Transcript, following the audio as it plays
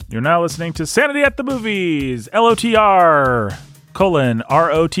You're now listening to Sanity at the Movies, LOTR,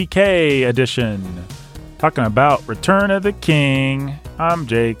 ROTK edition. Talking about Return of the King. I'm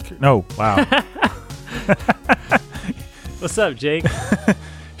Jake. No, wow. What's up, Jake?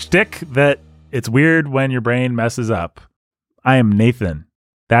 Shtick that it's weird when your brain messes up. I am Nathan.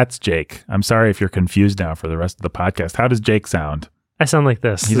 That's Jake. I'm sorry if you're confused now for the rest of the podcast. How does Jake sound? I sound like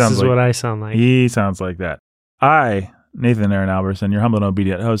this. This is what I sound like. He sounds like that. I, Nathan Aaron Alberson, your humble and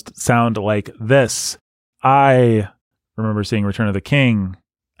obedient host, sound like this. I remember seeing Return of the King,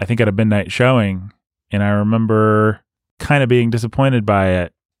 I think at a midnight showing, and I remember kind of being disappointed by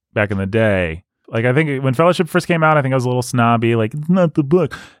it back in the day. Like, I think when Fellowship first came out, I think I was a little snobby, like, it's not the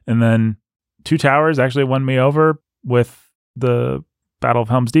book. And then Two Towers actually won me over with the Battle of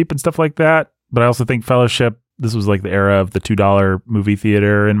Helm's Deep and stuff like that. But I also think Fellowship, this was like the era of the $2 movie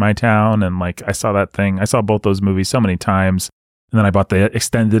theater in my town. And like, I saw both those movies so many times. And then I bought the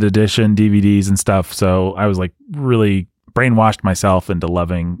extended edition DVDs and stuff. So I was like really brainwashed myself into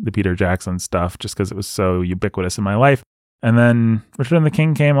loving the Peter Jackson stuff just because it was so ubiquitous in my life. And then Return of the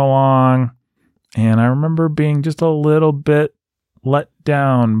King came along, and I remember being just a little bit let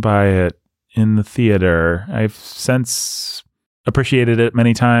down by it in the theater. I've since appreciated it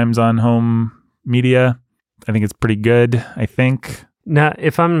many times on home media. I think it's pretty good, I think. Now,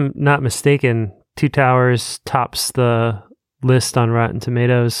 if I'm not mistaken, Two Towers tops the list on Rotten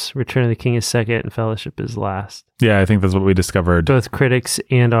Tomatoes. Return of the King is second and Fellowship is last. Yeah, I think that's what we discovered. Both critics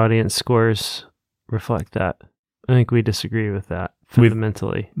and audience scores reflect that. I think we disagree with that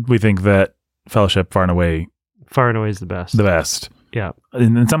fundamentally. We think that Fellowship far and away is the best. The best. Yeah.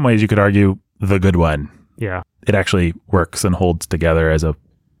 In some ways, you could argue the good one. Yeah. It actually works and holds together as a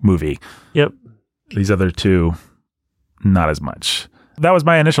movie. Yep. These other two, not as much. That was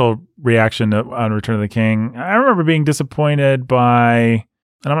my initial reaction on Return of the King. I remember being disappointed by, and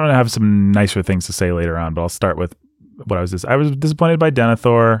I'm going to have some nicer things to say later on, but I'll start with what I was disappointed by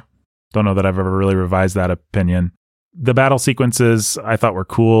Denethor. Don't know that I've ever really revised that opinion. The battle sequences I thought were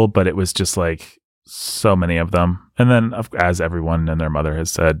cool, but it was just like so many of them. And then, as everyone and their mother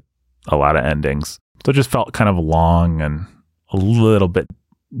has said, a lot of endings. So it just felt kind of long and a little bit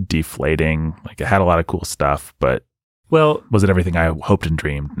deflating. Like, it had a lot of cool stuff, but was it everything I hoped and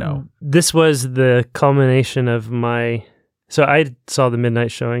dreamed? No. This was the culmination of so I saw the midnight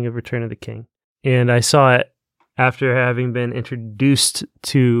showing of Return of the King, and I saw it after having been introduced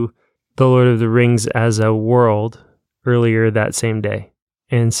to The Lord of the Rings as a world earlier that same day.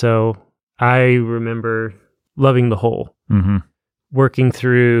 And so I remember loving the whole. Mm-hmm. Working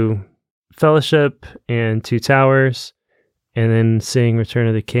through Fellowship and Two Towers, and then seeing Return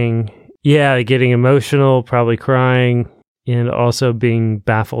of the King. Yeah, getting emotional, probably crying, and also being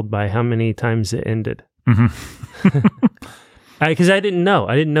baffled by how many times it ended. Mm-hmm. Because I didn't know.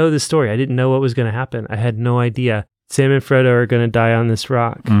 I didn't know the story. I didn't know what was going to happen. I had no idea. Sam and Frodo are going to die on this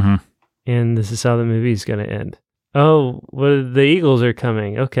rock, and this is how the movie's going to end. Oh, the Eagles are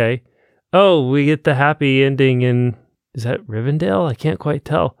coming. Okay. Oh, we get the happy ending in, is that Rivendell? I can't quite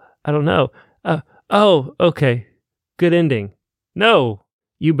tell. I don't know. Oh, okay. Good ending. No.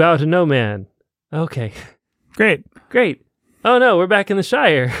 You bow to no man. Okay. Great. Oh no, we're back in the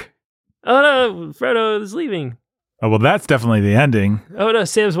Shire. Oh no, Frodo is leaving. Oh, well, that's definitely the ending. Oh no,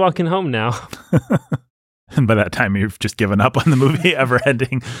 Sam's walking home now. And by that time, you've just given up on the movie ever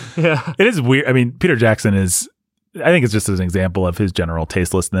ending. Yeah. It is weird. I mean, Peter Jackson I think it's just an example of his general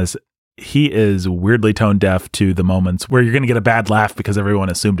tastelessness. He is weirdly tone deaf to the moments where you're going to get a bad laugh because everyone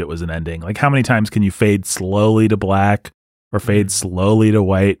assumed it was an ending. Like, how many times can you fade slowly to black or fade slowly to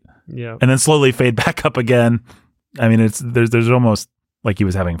white, and then slowly fade back up again? I mean, there's almost like he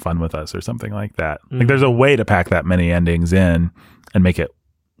was having fun with us or something like that. Like, there's a way to pack that many endings in and make it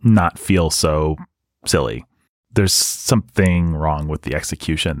not feel so silly. There's something wrong with the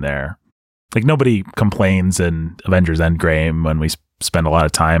execution there. Like, nobody complains in Avengers Endgame when we spend a lot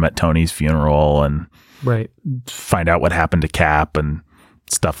of time at Tony's funeral and find out what happened to Cap and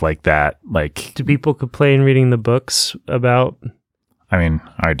stuff like that. Like, do people complain reading the books about? I mean,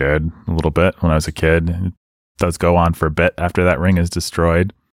 I did a little bit when I was a kid. It does go on for a bit after that ring is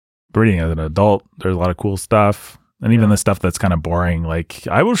destroyed. But reading as an adult, there's a lot of cool stuff. And even the stuff that's kind of boring, like,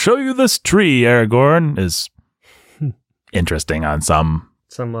 I will show you this tree, Aragorn, is interesting on some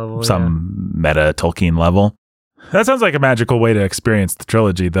level, meta Tolkien level. That sounds like a magical way to experience the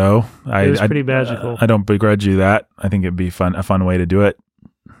trilogy, though. It was pretty magical. I don't begrudge you that. I think it'd be a fun way to do it.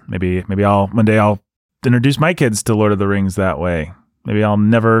 Maybe one day I'll introduce my kids to Lord of the Rings that way. Maybe I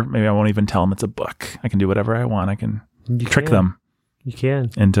won't even tell them it's a book. I can do whatever I want. I can trick them. You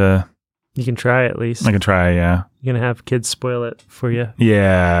can. Into You can try at least. I can try, yeah. You're going to have kids spoil it for you.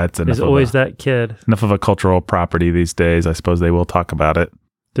 Yeah, it's enough. There's always that kid. Enough of a cultural property these days. I suppose they will talk about it.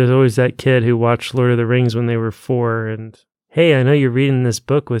 There's always that kid who watched Lord of the Rings when they were 4 and, hey, I know you're reading this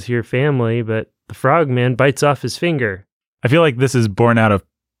book with your family, but the frogman bites off his finger. I feel like this is born out of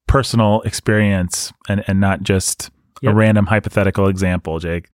personal experience and not just a random hypothetical example,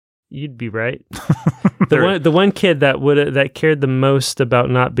 Jake. You'd be right. The one kid that cared the most about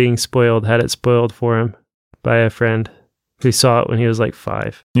not being spoiled had it spoiled for him by a friend who saw it when he was like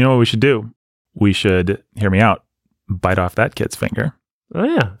 5. You know what we should do? We should, hear me out, bite off that kid's finger. Oh,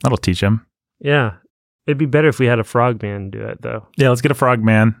 yeah. That'll teach him. Yeah. It'd be better if we had a frogman do it, though. Yeah, let's get a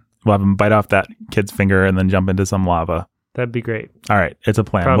frogman. We'll have him bite off that kid's finger and then jump into some lava. That'd be great. All right, it's a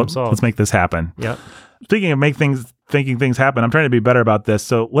plan. Problem solved. Let's make this happen. Yep. Speaking of making things happen, I'm trying to be better about this.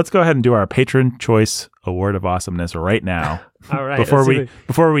 So let's go ahead and do our Patron Choice Award of Awesomeness right now. All right.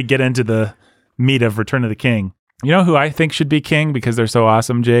 Before we get into the meat of Return of the King. You know who I think should be king because they're so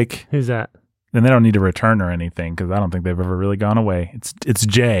awesome, Jake? Who's that? And they don't need to return or anything because I don't think they've ever really gone away. It's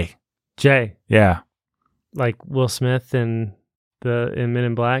Jay. Jay. Yeah. Like Will Smith in Men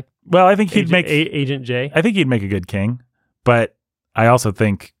in Black? Well, I think he'd make Agent J. I think he'd make a good king, but I also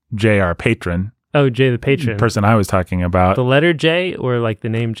think Jay, our patron. Oh, Jay the patron. Person I was talking about. The letter J or like the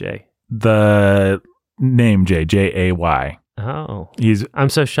name J? The name J, Jay. Oh. I'm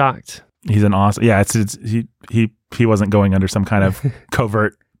so shocked. He's an awesome. Yeah, he wasn't going under some kind of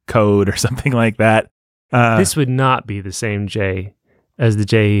covert code or something like that. This would not be the same Jay as the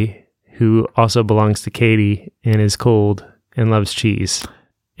Jay who also belongs to Katie and is cold and loves cheese.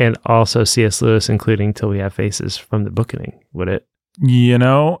 And also C.S. Lewis, including Till We Have Faces from the Bookening, would it? You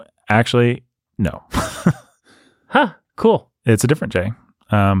know, actually, no. Huh, cool. It's a different Jay.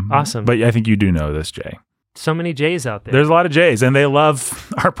 Awesome. But I think you do know this Jay. So many Jays out there. There's a lot of Jays, and they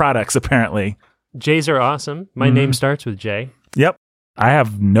love our products, apparently. Jays are awesome. My name starts with J. Yep. I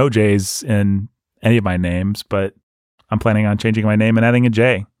have no J's in any of my names, but I'm planning on changing my name and adding a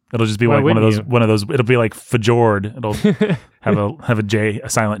J. It'll just be like one of those. It'll be like Fjord. It'll have a J, a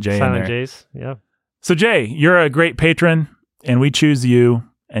silent J in there. Silent J's, yeah. So Jay, you're a great patron, and we choose you,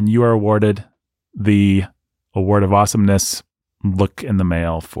 and you are awarded the Award of Awesomeness. Look in the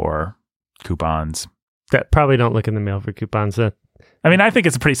mail for coupons. That probably don't look in the mail for coupons. I mean, I think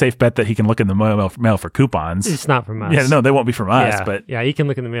it's a pretty safe bet that he can look in the mail for coupons. It's not from us. Yeah, no, they won't be from us. But yeah, he can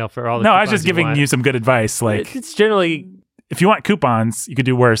look in the mail for all the. No, I was just giving you some good advice. Like it's generally, if you want coupons, you could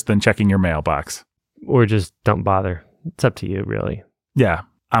do worse than checking your mailbox, or just don't bother. It's up to you, really. Yeah,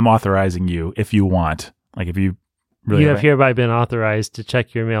 I'm authorizing you if you want. Like if you really, you have hereby been authorized to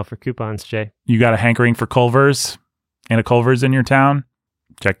check your mail for coupons, Jay. You got a hankering for Culver's and a Culver's in your town?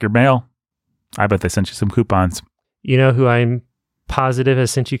 Check your mail. I bet they sent you some coupons. You know who I'm positive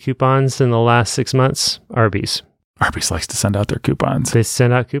has sent you coupons in the last 6 months? Arby's. Arby's likes to send out their coupons. They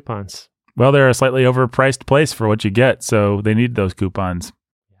send out coupons. Well, they're a slightly overpriced place for what you get, so they need those coupons.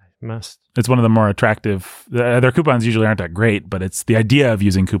 Must. It's one of the more attractive. Their coupons usually aren't that great, but it's the idea of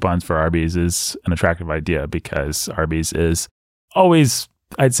using coupons for Arby's is an attractive idea because Arby's is always,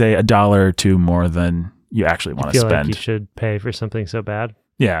 I'd say, $1 or $2 more than you actually want to spend. Like you should pay for something so bad.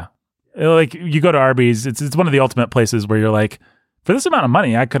 Yeah. Like you go to Arby's, it's one of the ultimate places where you're like, for this amount of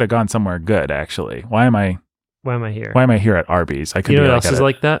money, I could have gone somewhere good, actually. Why am I here? Why am I here at Arby's? I could. You know what else is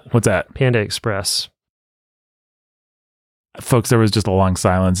like that? What's that? Panda Express. Folks, there was just a long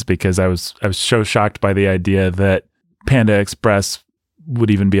silence because I was so shocked by the idea that Panda Express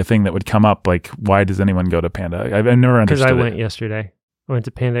would even be a thing that would come up. Like, why does anyone go to Panda? I've never understood it. Because I went yesterday. I went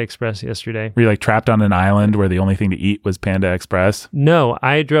to Panda Express yesterday. Were you like trapped on an island where the only thing to eat was Panda Express? No,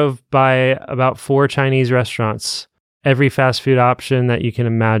 I drove by about 4 Chinese restaurants, every fast food option that you can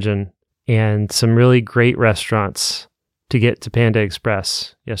imagine, and some really great restaurants to get to Panda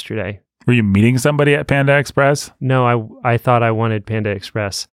Express yesterday. Were you meeting somebody at Panda Express? No, I thought I wanted Panda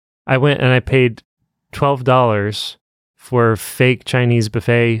Express. I went and I paid $12 for fake Chinese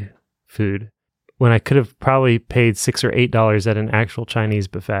buffet food, when I could have probably paid $6 or $8 at an actual Chinese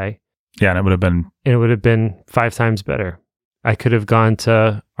buffet. Yeah, and it would have been 5 times better. I could have gone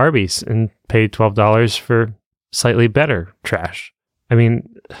to Arby's and paid $12 for slightly better trash. I mean,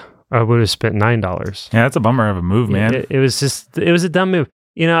 I would have spent $9. Yeah, that's a bummer of a move, man. It was a dumb move.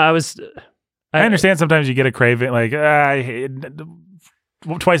 You know, I understand sometimes you get a craving, like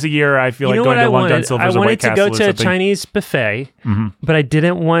twice a year. I feel like going to Long John Silver's or White Castle. I wanted to go to a Chinese buffet, but I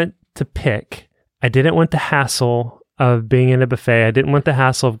didn't want to pick. I didn't want the hassle of being in a buffet. I didn't want the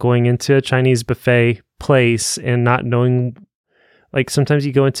hassle of going into a Chinese buffet place and not knowing. Like sometimes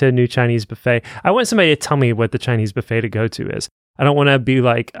you go into a new Chinese buffet. I want somebody to tell me what the Chinese buffet to go to is. I don't want to be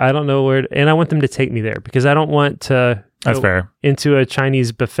like, I don't know where, and I want them to take me there because I don't want to That's fair. into a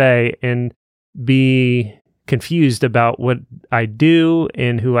Chinese buffet and be confused about what I do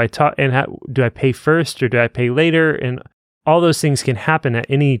and who I talk and how, do I pay first or do I pay later? And all those things can happen at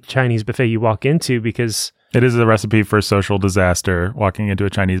any Chinese buffet you walk into because it is a recipe for social disaster walking into a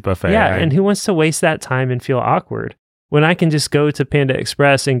Chinese buffet. Yeah, and who wants to waste that time and feel awkward? When I can just go to Panda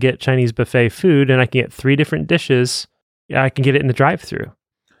Express and get Chinese buffet food and I can get 3 different dishes, I can get it in the drive-thru.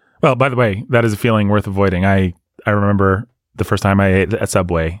 Well, by the way, that is a feeling worth avoiding. I remember the first time I ate at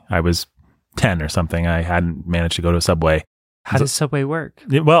Subway, I was 10 or something. I hadn't managed to go to a Subway. How does Subway work?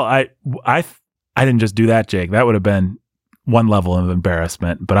 Well, I didn't just do that, Jake. That would have been one level of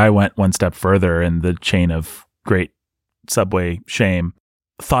embarrassment, but I went one step further in the chain of great Subway shame,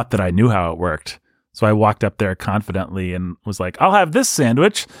 thought that I knew how it worked. So I walked up there confidently and was like, I'll have this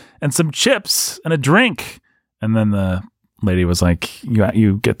sandwich and some chips and a drink. And then the lady was like,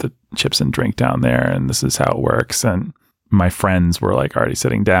 you get the chips and drink down there and this is how it works. And my friends were like already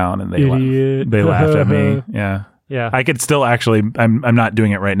sitting down and they laughed at me. Yeah. Yeah. I could still actually, I'm not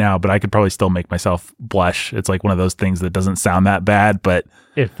doing it right now, but I could probably still make myself blush. It's like one of those things that doesn't sound that bad, but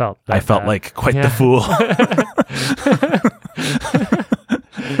I felt bad. Like quite the fool.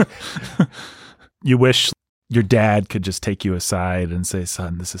 You wish your dad could just take you aside and say,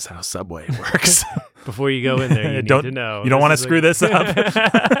 son, this is how Subway works. Before you go in there, you need to know. You don't want to screw this up.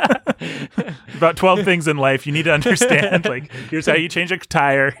 About 12 things in life you need to understand. Like, here's how you change a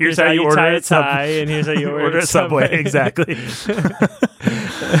tire. Here's how you order a Subway. And here's how you order a Subway. Exactly. So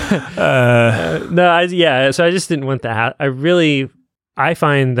I just didn't want that. I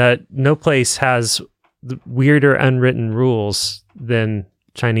find that no place has weirder unwritten rules than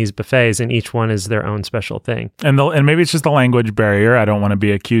Chinese buffets, and each one is their own special thing. And maybe it's just a language barrier. I don't want to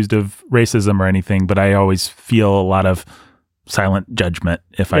be accused of racism or anything, but I always feel a lot of silent judgment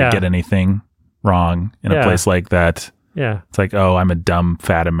if I get anything wrong in a place like that. Yeah. It's like, oh, I'm a dumb,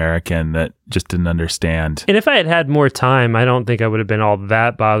 fat American that just didn't understand. And if I had had more time, I don't think I would have been all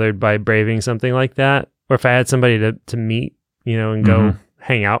that bothered by braving something like that. Or if I had somebody to meet, and go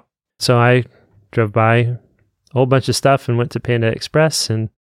hang out. So I drove by a whole bunch of stuff and went to Panda Express, and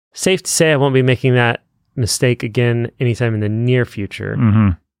safe to say I won't be making that mistake again anytime in the near future. Mm-hmm.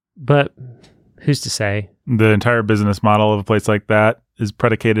 But who's to say? The entire business model of a place like that is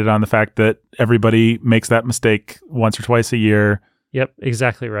predicated on the fact that everybody makes that mistake once or twice a year. Yep,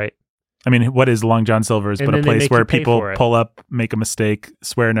 exactly right. I mean, what is Long John Silver's but a place where people pull up, make a mistake,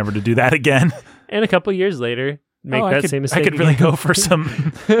 swear never to do that again? And a couple years later, make that same mistake. I could really go for some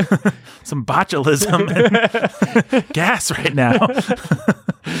botulism and gas right now.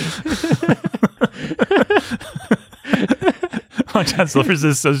 Long John Silver's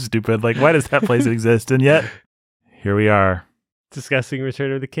is so stupid. Like, why does that place exist? And yet, here we are. Discussing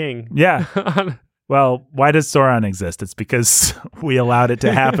Return of the King. Yeah. Well, why does Sauron exist? It's because we allowed it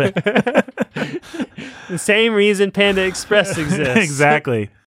to happen. The same reason Panda Express exists. Exactly.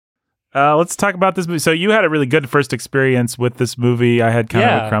 Let's talk about this movie. So you had a really good first experience with this movie. I had kind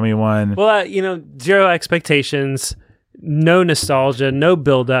of a crummy one. Well, zero expectations, no nostalgia, no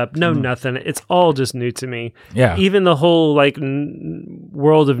build up, no nothing. It's all just new to me. Yeah. Even the whole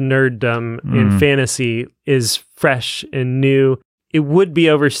world of nerddom and fantasy is fresh and new. It would be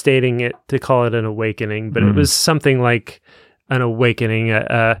overstating it to call it an awakening, but it was something like an awakening.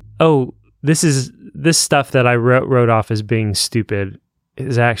 This stuff that I wrote off as being stupid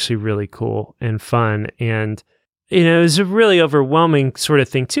is actually really cool and fun. And, it was a really overwhelming sort of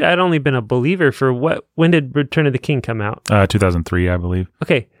thing too. I'd only been a believer for when did Return of the King come out? 2003, I believe.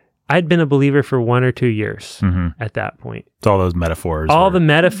 Okay. I'd been a believer for 1 or 2 years at that point. It's all those metaphors. All the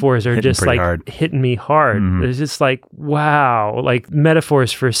metaphors are just like hard. hitting me hard. It's just like, wow, like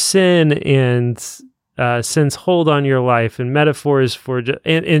metaphors for sin and sin's hold on your life, and metaphors for,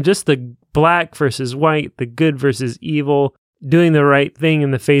 and just the black versus white, the good versus evil, doing the right thing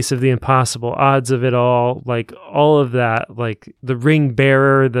in the face of the impossible odds of it all, like all of that, like the ring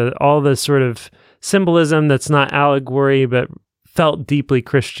bearer, all the sort of symbolism that's not allegory, but felt deeply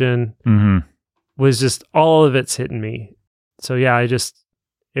Christian, was just, all of it's hitting me. So yeah,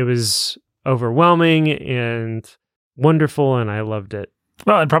 it was overwhelming and wonderful, and I loved it.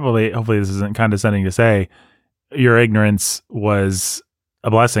 Well, and hopefully this isn't condescending to say, your ignorance was a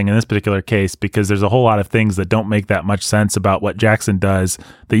blessing in this particular case, because there's a whole lot of things that don't make that much sense about what Jackson does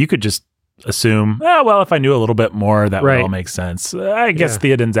that you could just assume, well, if I knew a little bit more, that would all make sense. I guess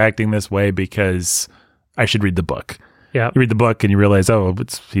Theoden's acting this way because I should read the book. Yeah. You read the book and you realize,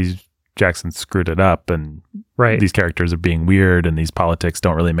 Jackson screwed it up, and these characters are being weird, and these politics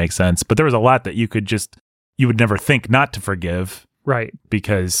don't really make sense. But there was a lot that you would never think not to forgive. Right.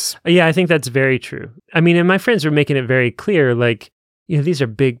 Because yeah, I think that's very true. I mean, and my friends were making it very clear, like, these are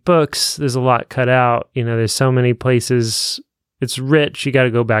big books. There's a lot cut out. There's so many places. It's rich. You got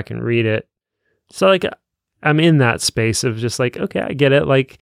to go back and read it. So like, I'm in that space of just like, okay, I get it.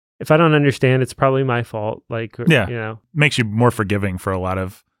 Like, if I don't understand, it's probably my fault. Like, makes you more forgiving for a lot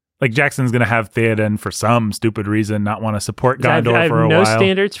of, like, Jackson's going to have Theoden for some stupid reason not want to support Gondor for a while. I have no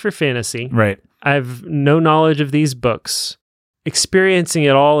standards for fantasy. Right. I have no knowledge of these books. Experiencing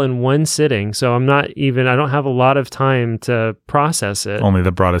it all in one sitting, so I don't have a lot of time to process it. Only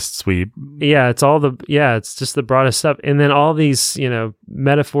the broadest sweep. Yeah, it's just the broadest stuff. And then all these,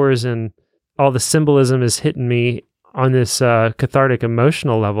 metaphors and all the symbolism is hitting me on this cathartic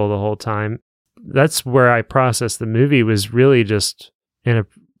emotional level the whole time. That's where I processed the movie, was really just in a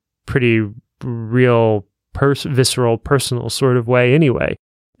pretty real, visceral, personal sort of way anyway.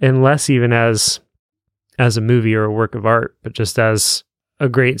 And less even as a movie or a work of art, but just as a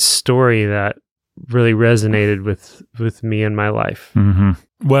great story that really resonated with me in my life. Mm-hmm.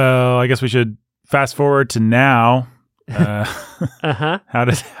 Well, I guess we should fast forward to now. How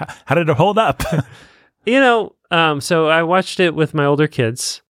did it hold up? So I watched it with my older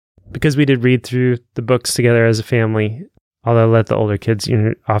kids because we did read through the books together as a family. Although I let the older kids,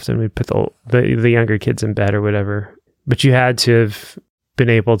 often we put the younger kids in bed or whatever. But you had to have been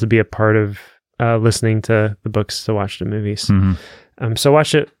able to be a part of listening to the books to watch the movies. Mm-hmm. So I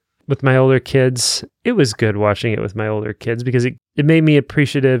watched it with my older kids. It was good watching it with my older kids because it made me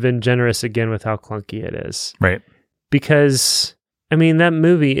appreciative and generous again with how clunky it is. Right. Because, I mean, that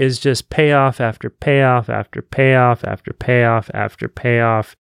movie is just payoff after payoff after payoff after payoff after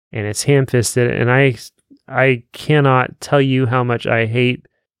payoff, and it's ham-fisted. And I cannot tell you how much I hate,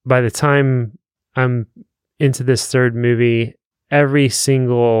 by the time I'm into this third movie, every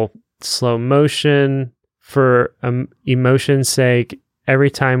single slow motion for emotion's sake.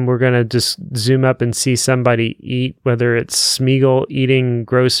 Every time we're going to just zoom up and see somebody eat, whether it's Smeagol eating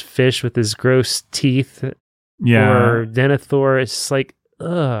gross fish with his gross teeth, or Denethor, it's like,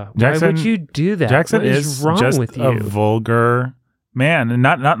 ugh, Jackson, why would you do that? Jackson what is wrong just with you? A vulgar man, and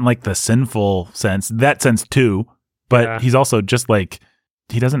not in like the sinful sense, that sense too, but he's also just like,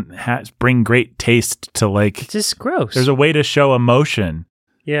 he doesn't bring great taste to, like, it's just gross. There's a way to show emotion.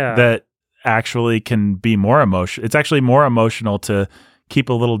 Yeah. That actually can be more emotional. It's actually more emotional to keep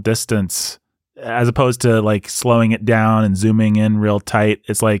a little distance as opposed to like slowing it down and zooming in real tight.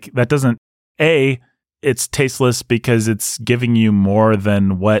 It's like, that doesn't, it's tasteless because it's giving you more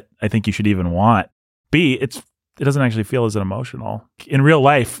than what I think you should even want. B, it doesn't actually feel as emotional. In real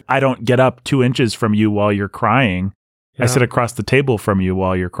life, I don't get up 2 inches from you while you're crying. Yeah. I sit across the table from you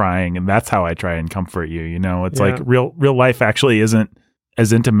while you're crying, and that's how I try and comfort you. It's like real life actually isn't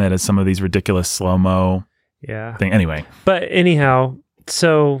as intimate as some of these ridiculous slow-mo thing. Anyway. But anyhow,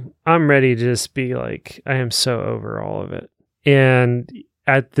 so I'm ready to just be like, I am so over all of it. And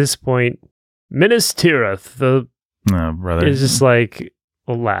at this point, Minas Tirith, is just like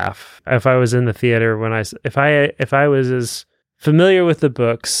a laugh. If I was in the theater if I was as familiar with the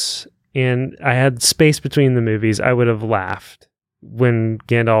books and I had space between the movies, I would have laughed when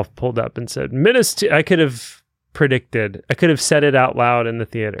Gandalf pulled up and said, Minas Tirith. I could have said it out loud in the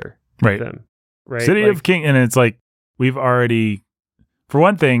theater. Right. With them, right. City of King. And it's like, we've already, for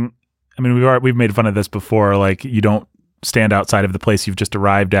one thing, I mean, we've made fun of this before. Like, you don't stand outside of the place you've just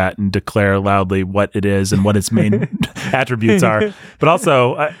arrived at and declare loudly what it is and what its main attributes are. But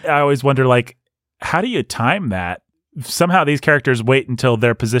also, I always wonder, like, how do you time that? Somehow these characters wait until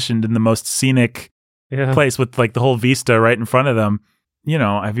they're positioned in the most scenic place with like the whole vista right in front of them.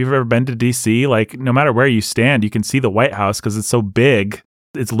 Have you ever been to DC? Like, no matter where you stand, you can see the White House because it's so big.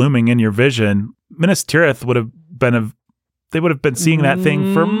 It's looming in your vision. Minas Tirith would have been they would have been seeing that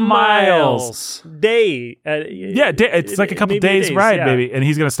thing for miles. It's like a couple days ride, maybe. And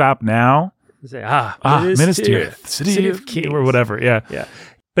he's going to stop now. Say, Minas Tirith, City of Kings, or whatever. Yeah.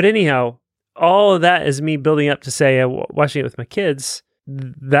 But anyhow, all of that is me building up to say, watching it with my kids,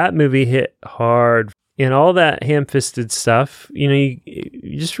 that movie hit hard. And all that ham-fisted stuff, you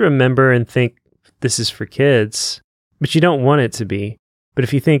just remember and think this is for kids, but you don't want it to be. But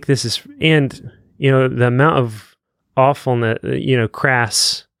if you think this is, and, the amount of awfulness,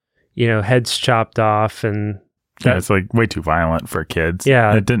 crass, heads chopped off, and it's like way too violent for kids.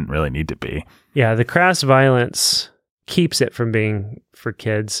 Yeah. It didn't really need to be. Yeah. The crass violence keeps it from being for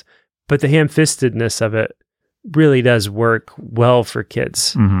kids, but the ham-fistedness of it really does work well for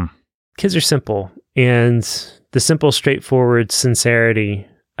kids. Mm-hmm. Kids are simple. And the simple, straightforward sincerity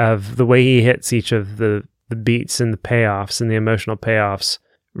of the way he hits each of the beats and the payoffs and the emotional payoffs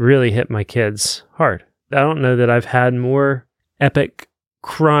really hit my kids hard. I don't know that I've had more epic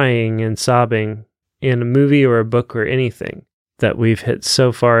crying and sobbing in a movie or a book or anything that we've hit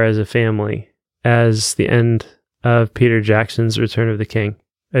so far as a family as the end of Peter Jackson's Return of the King.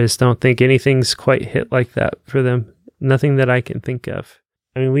 I just don't think anything's quite hit like that for them. Nothing that I can think of.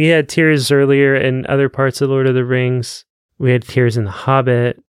 I mean, we had tears earlier in other parts of Lord of the Rings. We had tears in The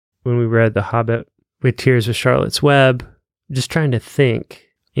Hobbit when we read The Hobbit. We had tears with Charlotte's Web. Just trying to think.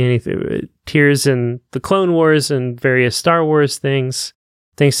 Anything. Tears in the Clone Wars and various Star Wars things.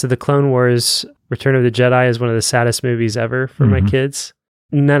 Thanks to the Clone Wars, Return of the Jedi is one of the saddest movies ever for my kids.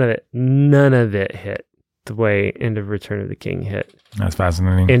 None of it hit the way End of Return of the King hit. That's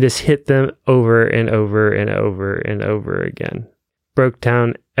fascinating. And just hit them over and over and over and over again. Broke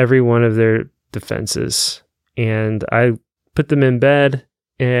down every one of their defenses. And I put them in bed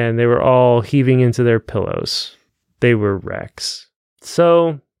and they were all heaving into their pillows. They were wrecks.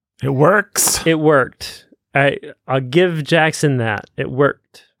 So it works. It worked. I'll give Jackson that. It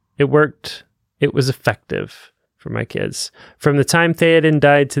worked. It worked. It was effective for my kids. From the time Theoden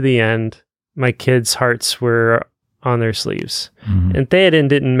died to the end, my kids' hearts were on their sleeves. And Theoden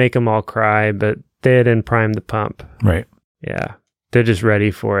didn't make them all cry, but Theoden primed the pump. Right. Yeah. They're just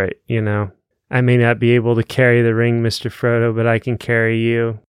ready for it, you know. I may not be able to carry the ring, Mr. Frodo, but I can carry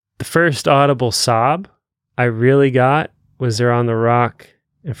you. The first audible sob I really got was they're on the rock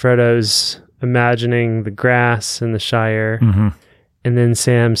and Frodo's imagining the grass and the Shire. And then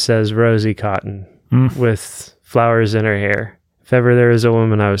Sam says Rosie Cotton with flowers in her hair. If ever there was a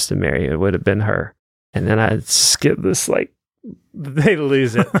woman I was to marry, it would have been her. And then I skip this, like, they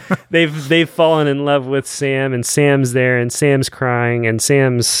lose it. They've fallen in love with Sam, and Sam's there, and Sam's crying, and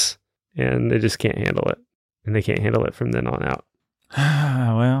they just can't handle it. And they can't handle it from then on out.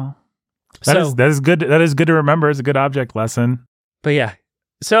 Well, that is good. That is good to remember. It's a good object lesson. But yeah,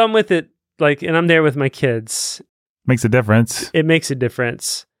 so I'm with it, like, and I'm there with my kids. Makes a difference. It makes a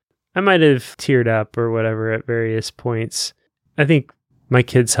difference. I might have teared up or whatever at various points. I think my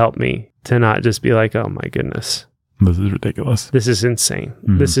kids helped me to not just be like, oh my goodness, this is ridiculous. This is insane.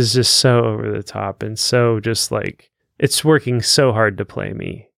 This is just so over the top and so just like, it's working so hard to play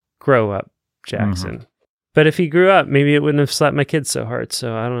me. Grow up, Jackson. But if he grew up, maybe it wouldn't have slapped my kids so hard.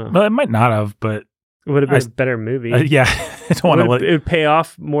 So I don't know. Well, it might not have, but it would have been a better movie. Yeah. I don't want to let it would pay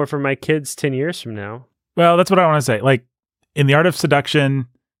off more for my kids 10 years from now. Well, that's what I want to say. Like, in The Art of Seduction,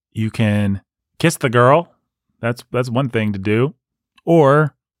 you can kiss the girl. That's one thing to do.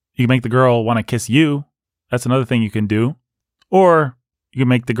 Or you can make the girl want to kiss you. That's another thing you can do. Or you can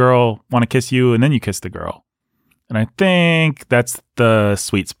make the girl want to kiss you and then you kiss the girl. And I think that's the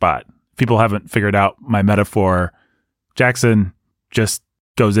sweet spot. People haven't figured out my metaphor. Jackson just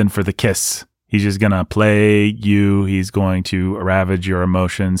goes in for the kiss. He's just going to play you. He's going to ravage your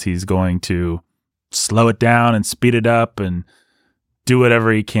emotions. He's going to slow it down and speed it up and do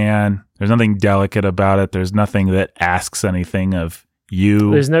whatever he can. There's nothing delicate about it. There's nothing that asks anything of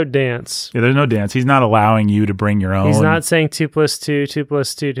you. There's no dance. Yeah, there's no dance. He's not allowing you to bring your own. He's not saying 2 + 2, 2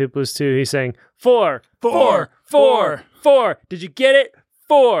 + 2, 2 + 2. He's saying 4. Did you get it?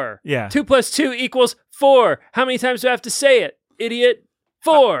 4. Yeah. 2 + 2 = 4. How many times do I have to say it, idiot?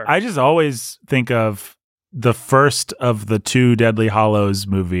 4. I just always think of the first of the 2 Deathly Hallows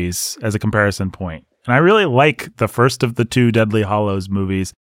movies as a comparison point. And I really like the first of the 2 Deathly Hallows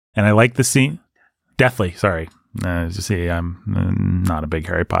movies. And I like the scene. Deathly, sorry. As you see, I'm not a big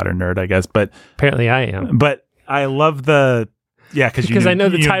Harry Potter nerd, I guess. But apparently I am. But I love the... Yeah, because I know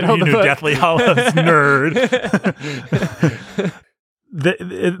the title of the book. Deathly Hallows nerd.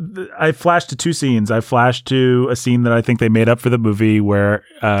 I flashed to 2 scenes. I flashed to a scene that I think they made up for the movie where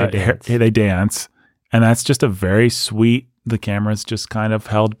they dance. And that's just a very sweet, the camera's just kind of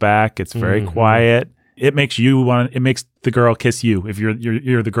held back. It's very quiet. It makes it makes the girl kiss you if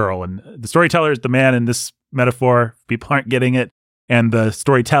you're the girl. And the storyteller is the man in this metaphor. People aren't getting it. And the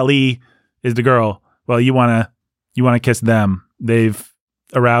storytellee is the girl. Well, you want to kiss them. They've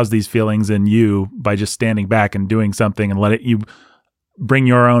aroused these feelings in you by just standing back and doing something and let you bring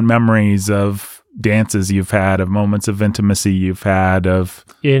your own memories of dances you've had, of moments of intimacy you've had, of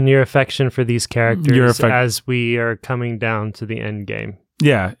in your affection for these characters as we are coming down to the end game.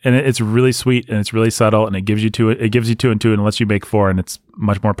 Yeah, and it's really sweet and it's really subtle and it gives you 2 and 2 and lets you make 4, and it's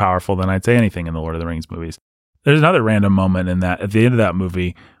much more powerful than I'd say anything in the Lord of the Rings movies. There's another random moment in that at the end of that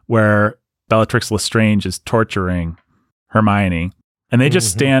movie where Bellatrix Lestrange is torturing Hermione, and they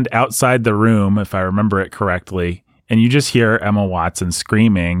just stand outside the room, if I remember it correctly, and you just hear Emma Watson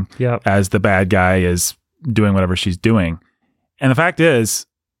screaming as the bad guy is doing whatever she's doing. And the fact is,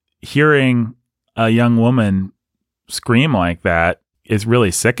 hearing a young woman scream like that is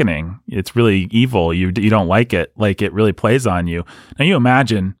really sickening. It's really evil. You don't like it. Like, it really plays on you. Now you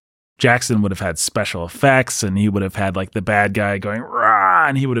imagine Jackson would have had special effects, and he would have had like the bad guy going rah,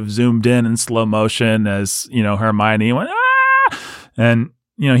 and he would have zoomed in slow motion as, Hermione went ah, and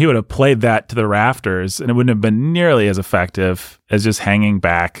he would have played that to the rafters, and it wouldn't have been nearly as effective as just hanging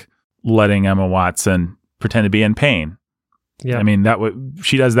back, letting Emma Watson pretend to be in pain. Yeah, I mean,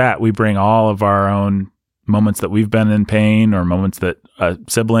 she does that. We bring all of our own moments that we've been in pain, or moments that a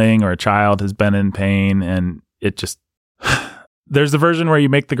sibling or a child has been in pain, and it just. There's the version where you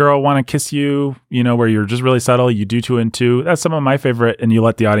make the girl want to kiss you, where you're just really subtle. You do 2 and 2. That's some of my favorite, and you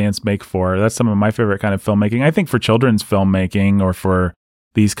let the audience make 4. That's some of my favorite kind of filmmaking. I think for children's filmmaking or for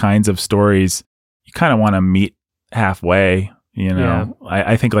these kinds of stories, you kind of want to meet halfway. Yeah.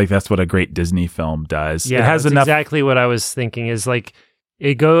 I think like that's what a great Disney film does. Yeah, it has that's enough. Exactly what I was thinking is like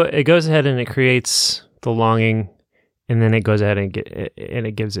it goes ahead and it creates the longing. And then it goes ahead and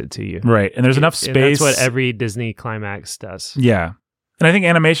it gives it to you. Right. And there's enough space. And that's what every Disney climax does. Yeah. And I think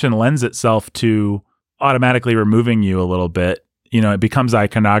animation lends itself to automatically removing you a little bit. It becomes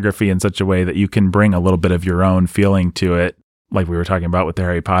iconography in such a way that you can bring a little bit of your own feeling to it, like we were talking about with the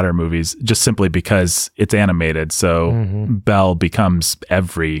Harry Potter movies, just simply because it's animated. So Belle becomes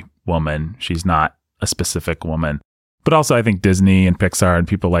every woman. She's not a specific woman. But also I think Disney and Pixar and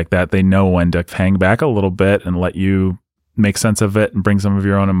people like that, they know when to hang back a little bit and let you make sense of it and bring some of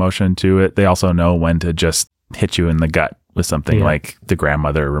your own emotion to it. They also know when to just hit you in the gut with something like the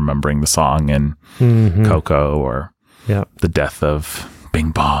grandmother remembering the song in Coco, or the death of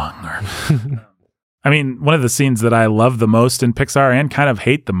Bing Bong. I mean, one of the scenes that I love the most in Pixar and kind of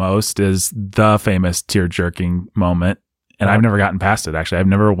hate the most is the famous tear-jerking moment. And I've never gotten past it, actually. I've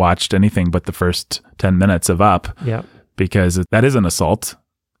never watched anything but the first 10 minutes of Up, because that is an assault.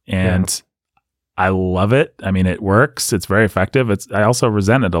 And I love it. I mean, it works. It's very effective. I also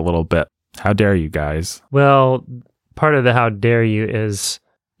resent it a little bit. How dare you guys? Well, part of the how dare you is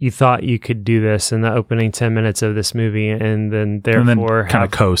you thought you could do this in the opening 10 minutes of this movie, and then therefore kind of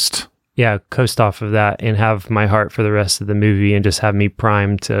coast. Yeah, coast off of that and have my heart for the rest of the movie and just have me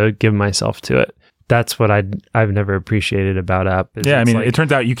primed to give myself to it. That's what I've never appreciated about Up. Yeah, I mean, it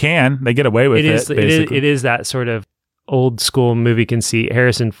turns out you can. They get away with it. It is that sort of old school movie conceit.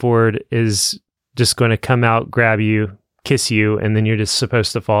 Harrison Ford is just going to come out, grab you, kiss you, and then you're just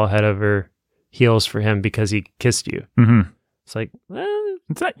supposed to fall head over heels for him because he kissed you. Mm-hmm. It's like,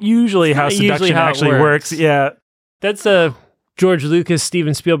 it's not usually how seduction actually works. Yeah. That's a George Lucas,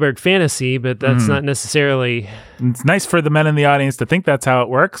 Steven Spielberg fantasy, but that's not necessarily. It's nice for the men in the audience to think that's how it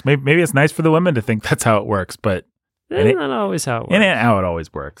works. Maybe it's nice for the women to think that's how it works, but it's not always how it works. It ain't how it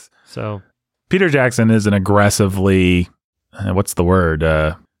always works. So Peter Jackson is an aggressively, what's the word?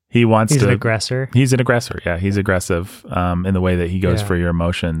 He's an aggressor. He's an aggressor. Yeah, he's aggressive in the way that he goes for your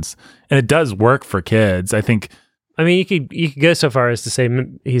emotions, and it does work for kids. I think. I mean, you could go so far as to say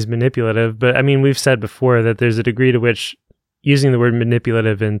he's manipulative, but I mean, we've said before that there's a degree to which using the word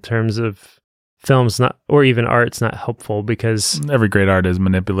manipulative in terms of films or even art's not helpful, because every great art is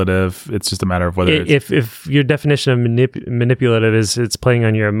manipulative. It's just a matter of whether if your definition of manipulative is it's playing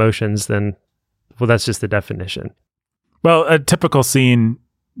on your emotions, then that's just the definition. Well, a typical scene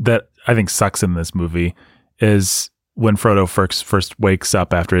that I think sucks in this movie is when Frodo first wakes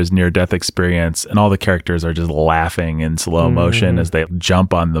up after his near-death experience, and all the characters are just laughing in slow motion as they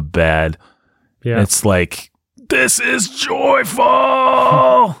jump on the bed. Yeah, it's like, this is joyful.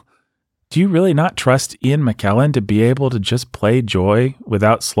 Do you really not trust Ian McKellen to be able to just play joy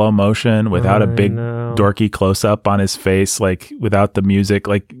without slow motion, without a big dorky close-up on his face, like without the music?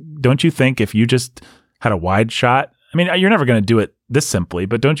 Like, don't you think if you just had a wide shot, I mean, you're never going to do it this simply,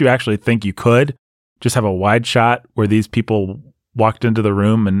 but don't you actually think you could just have a wide shot where these people walked into the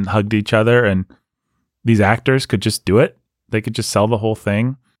room and hugged each other, and these actors could just do it? They could just sell the whole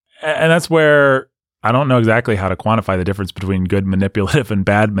thing. And that's where I don't know exactly how to quantify the difference between good manipulative and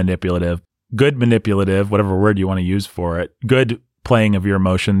bad manipulative. Good manipulative, whatever word you want to use for it, good playing of your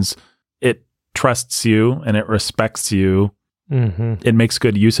emotions, it trusts you and it respects you. It makes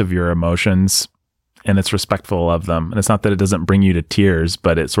good use of your emotions and it's respectful of them. And it's not that it doesn't bring you to tears,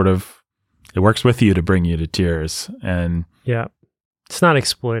 but it works with you to bring you to tears. And yeah, it's not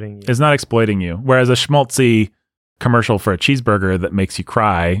exploiting you. It's not exploiting you. Whereas a schmaltzy commercial for a cheeseburger that makes you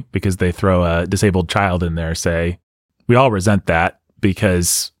cry because they throw a disabled child in there, say, we all resent that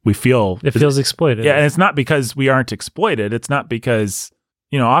because we feel it feels exploited. Yeah, and it's not because we aren't exploited. It's not because,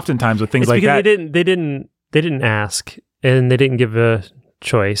 oftentimes with things like that, they didn't ask, and they didn't give a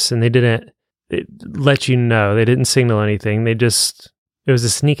choice, and they didn't let you know. They didn't signal anything. It It was a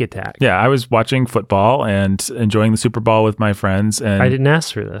sneak attack. Yeah, I was watching football and enjoying the Super Bowl with my friends. And I didn't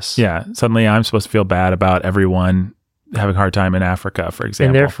ask for this. Yeah, suddenly I'm supposed to feel bad about everyone having a hard time in Africa, for example.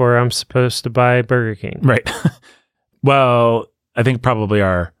 And therefore, I'm supposed to buy Burger King. Right. Well, I think probably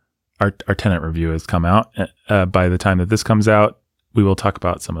our Tenet review has come out. By the time that this comes out, we will talk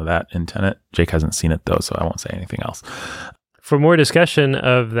about some of that in Tenet. Jake hasn't seen it, though, so I won't say anything else. For more discussion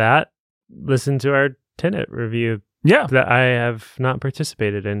of that, listen to our Tenet review. Yeah. That I have not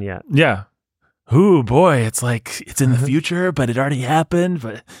participated in yet. Yeah. Ooh, boy, it's like it's in the future, but it already happened.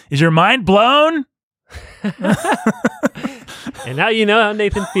 But is your mind blown? And now you know how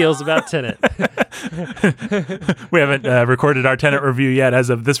Nathan feels about Tenet. We haven't recorded our Tenet review yet as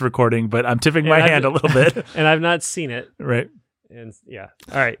of this recording, but I'm tipping my hand a little bit. And I've not seen it. Right. And yeah.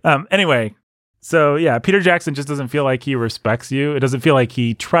 All right. Anyway, so yeah, Peter Jackson just doesn't feel like he respects you. It doesn't feel like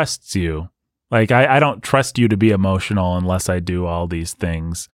he trusts you. Like, I don't trust you to be emotional unless I do all these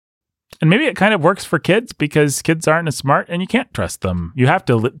things. And maybe it kind of works for kids because kids aren't as smart and you can't trust them. You have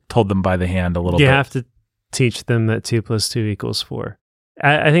to hold them by the hand a little bit. You have to teach them that 2 + 2 = 4.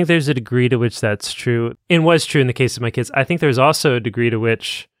 I think there's a degree to which that's true and was true in the case of my kids. I think there's also a degree to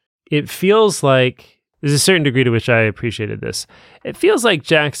which it feels like there's a certain degree to which I appreciated this. It feels like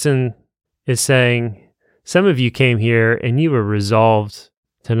Jackson is saying, some of you came here and you were resolved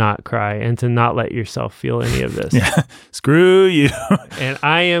to not cry and to not let yourself feel any of this. Yeah. Screw you. And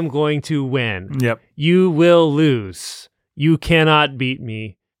I am going to win. Yep. You will lose. You cannot beat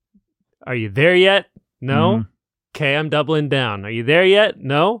me. Are you there yet? No? Mm-hmm. Okay, I'm doubling down. Are you there yet?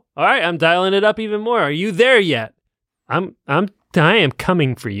 No? All right, I'm dialing it up even more. Are you there yet? I am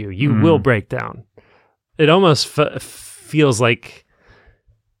coming for you. You will break down. It almost feels like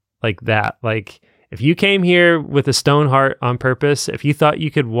that. Like, if you came here with a stone heart on purpose, if you thought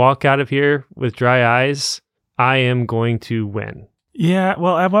you could walk out of here with dry eyes, I am going to win. Yeah,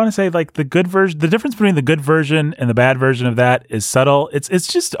 well, I want to say like the good version, the difference between the good version and the bad version of that is subtle. It's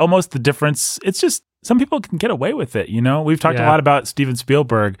just almost the difference. It's just some people can get away with it, you know? We've talked a lot about Steven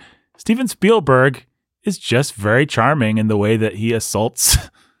Spielberg. Steven Spielberg is just very charming in the way that he assaults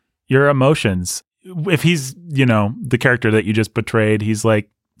your emotions. If he's, you know, the character that you just portrayed, he's like,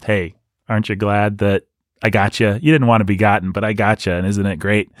 hey, aren't you glad that I got you? You didn't want to be gotten, but I got you. And isn't it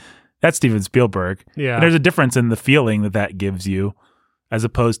great? That's Steven Spielberg. Yeah. And there's a difference in the feeling that gives you as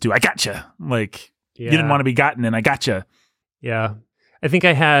opposed to I got you. Like, you didn't want to be gotten and I got you. Yeah. I think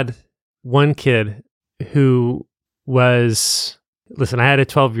I had one kid who was, listen, I had a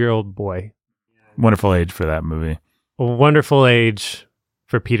 12-year-old boy. Wonderful age for that movie. A wonderful age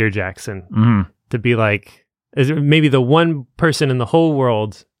for Peter Jackson to be like, maybe the one person in the whole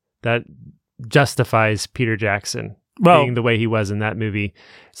world that justifies Peter Jackson being the way he was in that movie.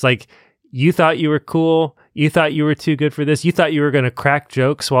 It's like, you thought you were cool. You thought you were too good for this. You thought you were going to crack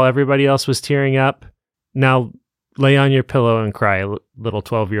jokes while everybody else was tearing up. Now lay on your pillow and cry, little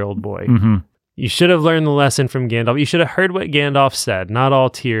 12-year-old boy. Mm-hmm. You should have learned the lesson from Gandalf. You should have heard what Gandalf said. Not all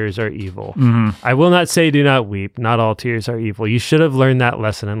tears are evil. Mm-hmm. I will not say do not weep. Not all tears are evil. You should have learned that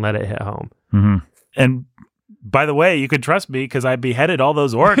lesson and let it hit home. Mm-hmm. And by the way, you could trust me because I beheaded all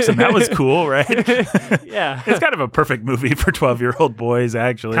those orcs and that was cool, right? Yeah. It's kind of a perfect movie for 12-year-old boys,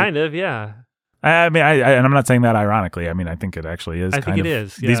 actually. Kind of, yeah. I mean, and I'm not saying that ironically. I mean, I think it actually is. I think it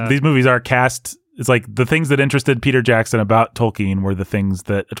is. Yeah. These movies are cast. It's like the things that interested Peter Jackson about Tolkien were the things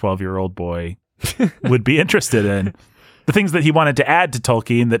that a 12-year-old boy would be interested in. The things that he wanted to add to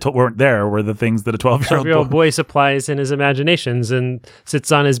Tolkien that weren't there were the things that a 12-year-old boy supplies in his imaginations and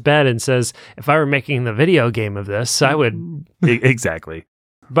sits on his bed and says, if I were making the video game of this, I would. Exactly.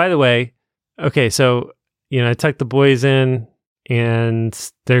 By the way, okay, so, I tuck the boys in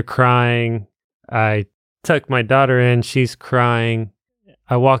and they're crying. I tuck my daughter in. She's crying.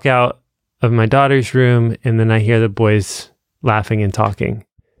 I walk out of my daughter's room and then I hear the boys laughing and talking.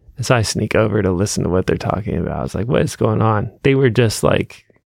 So I sneak over to listen to what they're talking about. I was like, what is going on? They were just like,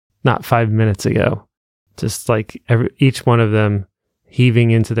 not 5 minutes ago, just like each one of them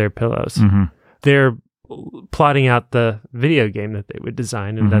heaving into their pillows. Mm-hmm. They're plotting out the video game that they would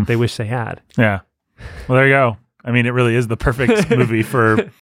design and that they wish they had. Yeah. Well, there you go. I mean, it really is the perfect movie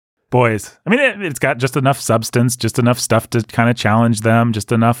for boys. I mean, it's got just enough substance, just enough stuff to kind of challenge them,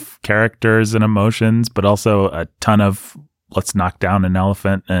 just enough characters and emotions, but also a ton of let's knock down an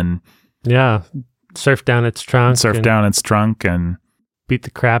elephant and surf down its trunk and beat the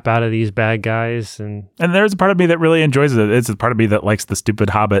crap out of these bad guys. And there's a part of me that really enjoys it. It's a part of me that likes the stupid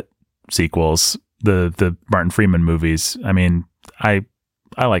Hobbit sequels, the Martin Freeman movies. I mean, I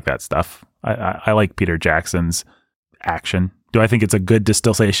like that stuff. I like Peter Jackson's action. Do I think it's a good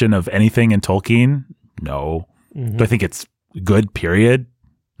distillation of anything in Tolkien? No. Mm-hmm. Do I think it's good, period.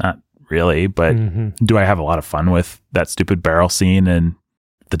 Not really, but do I have a lot of fun with that stupid barrel scene and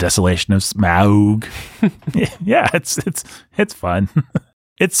the desolation of Smaug? Yeah, it's fun.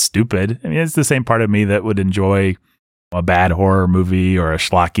 It's stupid. I mean, it's the same part of me that would enjoy a bad horror movie or a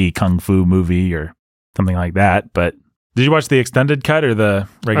schlocky kung fu movie or something like that. But did you watch the extended cut or the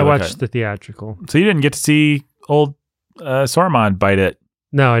regular cut? I watched the theatrical. So you didn't get to see old Saruman bite it?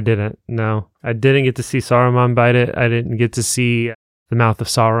 No, I didn't. No, I didn't get to see Saruman bite it. I didn't get to see the mouth of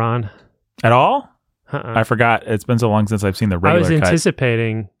Sauron. At all? I forgot. It's been so long since I've seen the regular cut. I was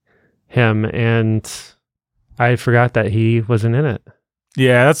anticipating him, and I forgot that he wasn't in it.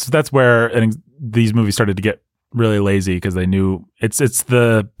 Yeah, that's where these movies started to get really lazy because they knew it's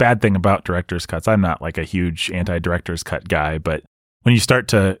the bad thing about director's cuts. I'm not like a huge anti-director's cut guy, but when you start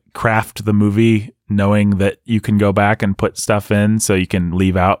to craft the movie knowing that you can go back and put stuff in so you can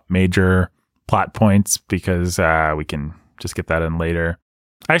leave out major plot points because we can just get that in later.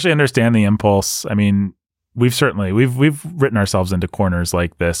 I actually understand the impulse. I mean, we've written ourselves into corners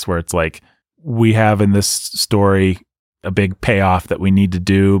like this where it's like we have in this story a big payoff that we need to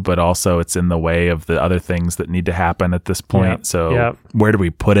do, but also it's in the way of the other things that need to happen at this point. Where do we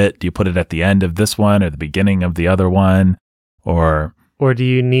put it? Do you put it at the end of this one or the beginning of the other one? Or do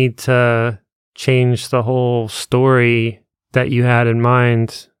you need to change the whole story that you had in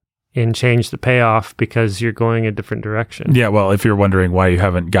mind and change the payoff because you're going a different direction? Yeah, well, if you're wondering why you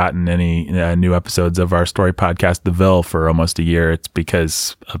haven't gotten any new episodes of our story podcast, The Ville, for almost a year, it's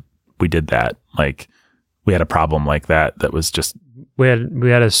because we did that. Like, we had a problem like that was just... We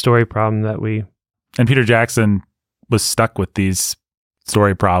had a story problem that we... And Peter Jackson was stuck with these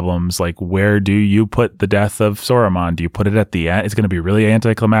story problems. Like, where do you put the death of Saruman? Do you put it at the end? It's going to be really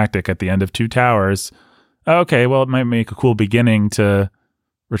anticlimactic at the end of Two Towers. Okay, well, it might make a cool beginning to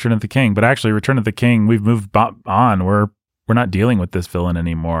Return of the King. But actually, Return of the King, we've moved on. We're not dealing with this villain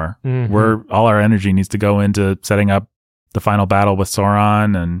anymore. All our energy needs to go into setting up the final battle with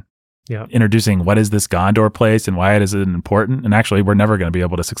Sauron and introducing what is this Gondor place and why is it important. And actually, we're never going to be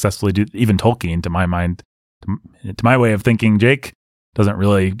able to successfully do, even Tolkien, to my mind, to my way of thinking, Jake doesn't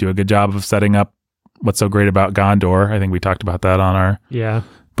really do a good job of setting up what's so great about Gondor. I think we talked about that on our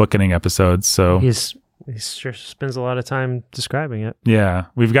bookending episodes. So he sure spends a lot of time describing it. Yeah,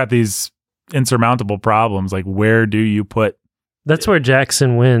 we've got these insurmountable problems. Like, where do you put? That's where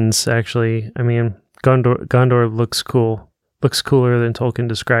Jackson wins. Actually, I mean, Gondor looks cool. Looks cooler than Tolkien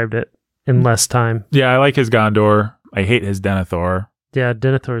described it in less time. Yeah, I like his Gondor. I hate his Denethor. Yeah,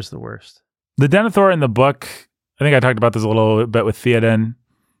 Denethor is the worst. The Denethor in the book, I think I talked about this a little bit with Theoden,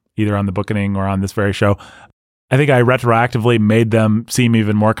 either on the bookending or on this very show. I think I retroactively made them seem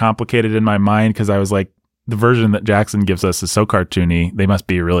even more complicated in my mind because I was like, the version that Jackson gives us is so cartoony. They must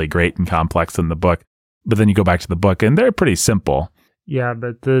be really great and complex in the book. But then you go back to the book and they're pretty simple. Yeah,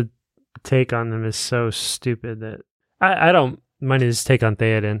 but the take on them is so stupid that I don't mind his take on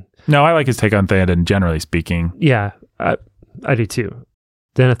Theoden. No, I like his take on Theoden, generally speaking. Yeah, I do too.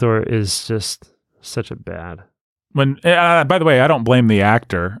 Denethor is just such a bad. By the way, I don't blame the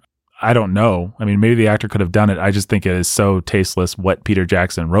actor. I don't know. I mean, maybe the actor could have done it. I just think it is so tasteless what Peter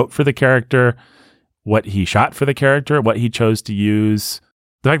Jackson wrote for the character, what he shot for the character, what he chose to use.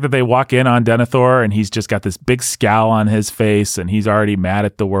 The fact that they walk in on Denethor and he's just got this big scowl on his face and he's already mad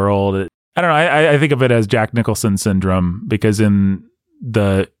at the world. I don't know. I think of it as Jack Nicholson syndrome because in I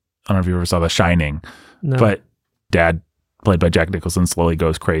don't know if you ever saw The Shining, but Dad, played by Jack Nicholson, slowly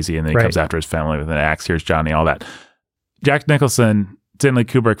goes crazy and then he comes after his family with an axe. Here's Johnny, all that. Jack Nicholson, Stanley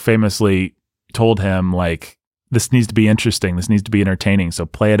Kubrick famously told him, like, this needs to be interesting. This needs to be entertaining. So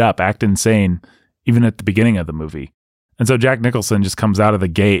play it up, act insane, even at the beginning of the movie. And so Jack Nicholson just comes out of the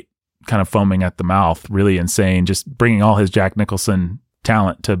gate kind of foaming at the mouth, really insane, just bringing all his Jack Nicholson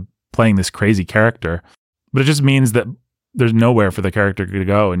talent to playing this crazy character. But it just means that there's nowhere for the character to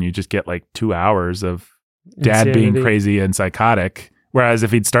go, and you just get like 2 hours of Dad insanity. Being crazy and psychotic. Whereas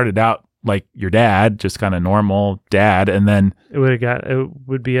if he'd started out like your dad, just kind of normal dad, and then it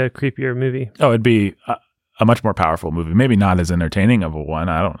would be a creepier movie. Oh, it'd be a much more powerful movie. Maybe not as entertaining of a one,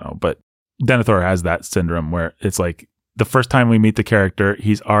 I don't know. But Denethor has that syndrome where it's like the first time we meet the character,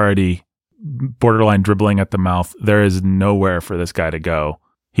 he's already borderline dribbling at the mouth. There is nowhere for this guy to go.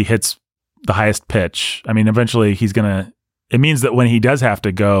 He hits the highest pitch. I mean, eventually it means that when he does have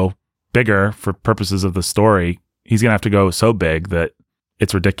to go bigger for purposes of the story, he's going to have to go so big that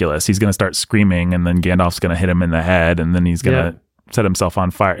it's ridiculous. He's going to start screaming and then Gandalf's going to hit him in the head and then he's going to set himself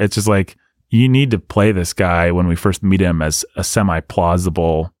on fire. It's just like, you need to play this guy when we first meet him as a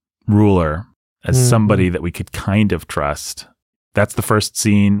semi-plausible ruler, as somebody that we could kind of trust. that's the first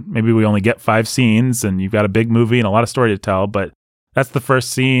scene. Maybe we only get 5 scenes and you've got a big movie and a lot of story to tell, but that's the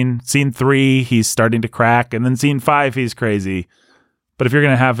first scene. Scene 3, he's starting to crack, and then scene 5, he's crazy. But if you're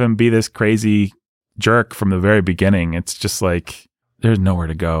going to have him be this crazy jerk from the very beginning, it's just like there's nowhere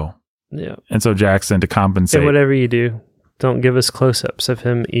to go. Yeah. And so Jackson, to compensate, And whatever you do, don't give us close-ups of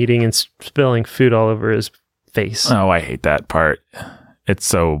him eating and spilling food all over his face. Oh, I hate that part. It's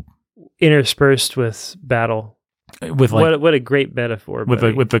so interspersed with battle. With like what a great metaphor.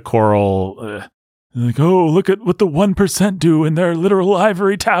 With the choral, like, oh, look at what the 1% do in their literal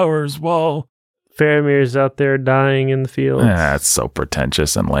ivory towers while Faramir's out there dying in the fields. It's so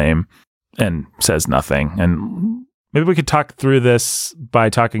pretentious and lame, and says nothing. And maybe we could talk through this by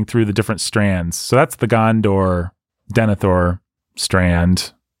talking through the different strands. So that's the Gondor, Denethor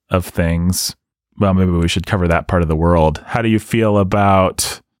strand of things. Well, maybe we should cover that part of the world. How do you feel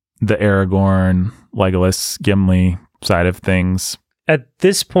about the Aragorn, Legolas, Gimli side of things? At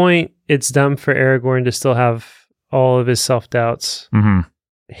this point, it's dumb for Aragorn to still have all of his self-doubts. Mm-hmm.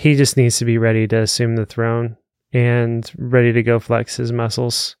 He just needs to be ready to assume the throne and ready to go flex his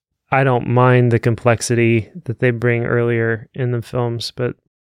muscles. I don't mind the complexity that they bring earlier in the films, but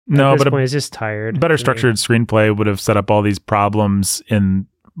at this point, he's just tired. Better structured screenplay would have set up all these problems in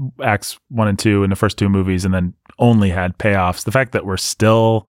Acts 1 and 2 in the first 2 movies and then only had payoffs. The fact that we're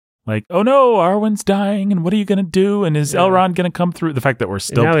still like, oh no, Arwen's dying, and what are you going to do? And is Elrond going to come through? The fact that we're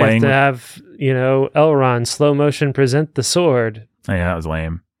still now playing. We have to have, Elrond slow motion present the sword. Oh, yeah, that was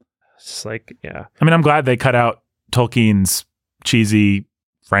lame. It's just like, yeah. I mean, I'm glad they cut out Tolkien's cheesy,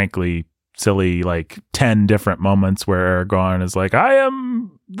 frankly, silly, like 10 different moments where Aragorn is like, I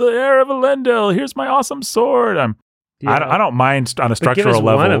am the heir of Elendil. Here's my awesome sword. I don't mind on a structural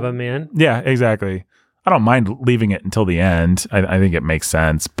level. One of them, man. Yeah, exactly. I don't mind leaving it until the end. I think it makes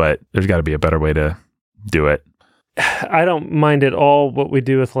sense, but there's got to be a better way to do it. I don't mind at all what we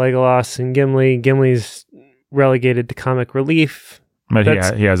do with Legolas and Gimli. Gimli's relegated to comic relief. But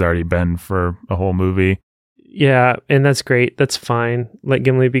he has already been for a whole movie. Yeah, and that's great. That's fine. Let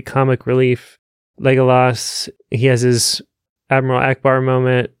Gimli be comic relief. Legolas, he has his Admiral Akbar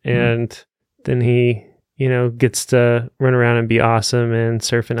moment, and then he gets to run around and be awesome and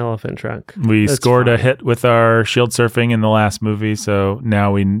surf an elephant trunk. That's scored fine. A hit with our shield surfing in the last movie, so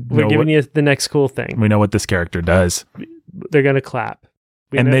now we're giving you the next cool thing. We know what this character does. They're going to clap.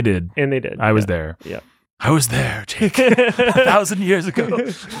 They did. And they did. I was there. Yeah. I was there, Jake, 1,000 years ago. You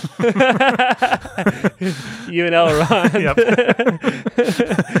and Elrond. Yep.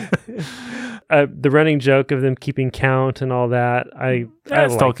 The running joke of them keeping count and all that.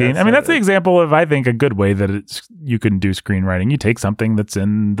 That's Tolkien. I mean, that's the example of, I think, a good way that you can do screenwriting. You take something that's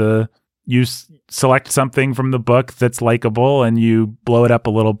you select something from the book that's likable, and you blow it up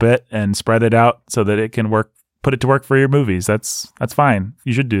a little bit and spread it out so that it can work. Put it to work for your movies. That's fine.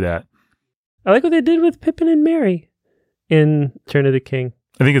 You should do that. I like what they did with Pippin and Merry in Return of the King.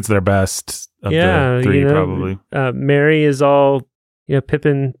 I think it's their best of the 3, probably. Merry is all,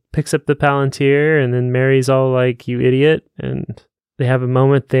 Pippin picks up the Palantir, and then Merry's all like, you idiot. And they have a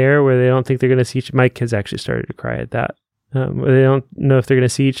moment there where they don't think they're going to see my kids actually started to cry at that. Where they don't know if they're going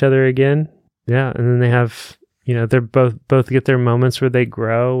to see each other again. Yeah. And then they have, they're both get their moments where they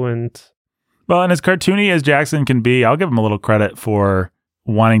grow. And as cartoony as Jackson can be, I'll give him a little credit for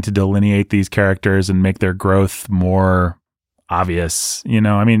wanting to delineate these characters and make their growth more obvious.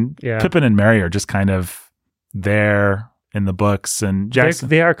 Pippin and Merry are just kind of there in the books, and Jackson,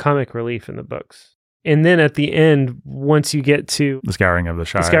 they are comic relief in the books. And then at the end, once you get to the Scouring of the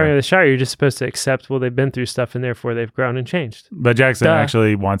Shire, you're just supposed to accept, well, they've been through stuff and therefore they've grown and changed. But Jackson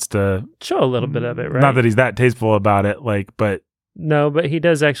actually wants to show a little bit of it, right? Not that he's that tasteful about it, but no, but he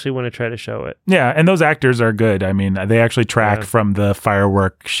does actually want to try to show it. Yeah, and those actors are good. I mean, they actually track from the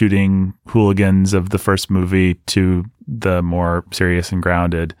firework shooting hooligans of the first movie to the more serious and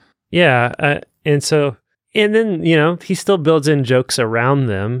grounded. Yeah, and then, he still builds in jokes around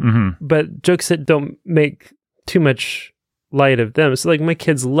them, but jokes that don't make too much light of them. So, like, my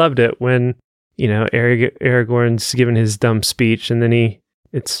kids loved it when, Aragorn's giving his dumb speech, and then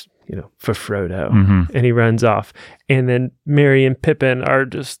it's for Frodo, and he runs off. And then Merry and Pippin are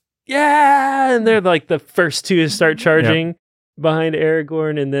just, and they're like the first two to start charging behind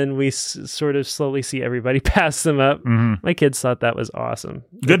Aragorn, and then we sort of slowly see everybody pass them up. My kids thought that was awesome.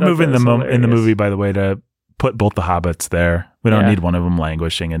 Good move in the movie, by the way, to put both the hobbits there. We don't need one of them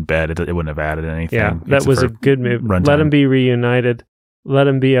languishing in bed. It wouldn't have added anything. Yeah, that was a good move. Runtime. Let them be reunited. Let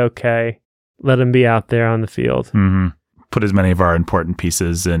them be okay. Let them be out there on the field. Put as many of our important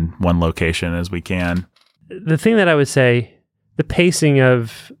pieces in one location as we can. The thing that I would say, the pacing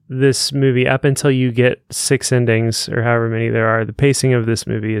of this movie up until you get 6 endings or however many there are, the pacing of this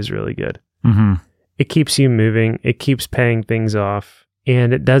movie is really good. Mm-hmm. It keeps you moving. It keeps paying things off.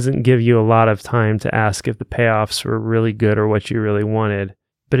 And it doesn't give you a lot of time to ask if the payoffs were really good or what you really wanted.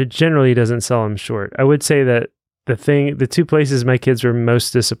 But it generally doesn't sell them short. I would say that the 2 places my kids were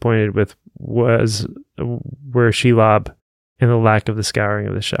most disappointed with were Shelob and the lack of the Scouring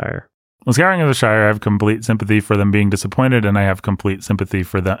of the Shire. Well, Scouring of the Shire, I have complete sympathy for them being disappointed, and I have complete sympathy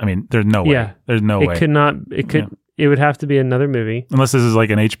for them. I mean, there's no way. Yeah. There's no way. It would have to be another movie. Unless this is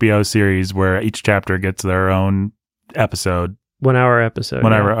like an HBO series where each chapter gets their own episode. 1 hour episode.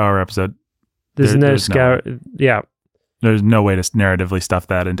 1 hour episode. There's no scout. Yeah. There's no way to narratively stuff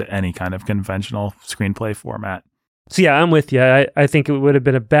that into any kind of conventional screenplay format. So yeah, I'm with you. I think it would have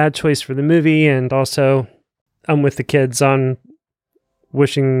been a bad choice for the movie, and also I'm with the kids on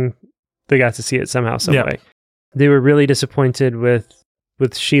wishing they got to see it somehow, some way. They were really disappointed with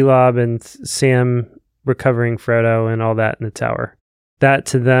Shelob and Sam recovering Frodo and all that in the tower. That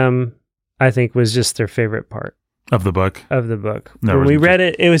to them, I think, was just their favorite part of the book. When we read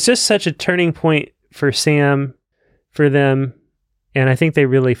it, it was just such a turning point for Sam, for them, and I think they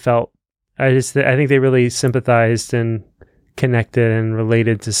really felt. I think they really sympathized and connected and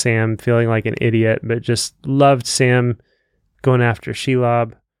related to Sam feeling like an idiot, but just loved Sam going after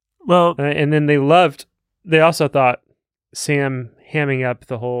Shelob. Well, and then they also thought Sam hamming up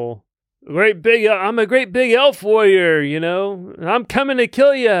the whole I'm a great big elf warrior, I'm coming to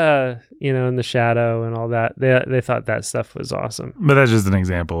kill you, in the shadow and all that. They thought that stuff was awesome. But that's just an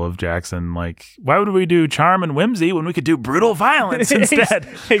example of Jackson. Like, why would we do charm and whimsy when we could do brutal violence instead?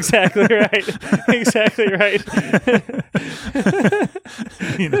 Exactly right. Exactly right.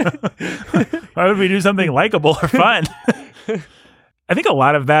 Why would we do something likable or fun? I think a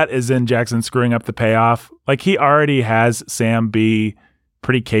lot of that is in Jackson screwing up the payoff. Like, he already has Sam be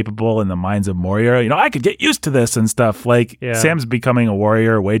pretty capable in the minds of Moria. I could get used to this and stuff. Like, Sam's becoming a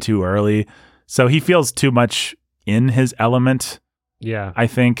warrior way too early. So he feels too much in his element. Yeah. I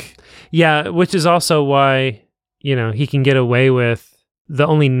think. Yeah, which is also why, he can get away with the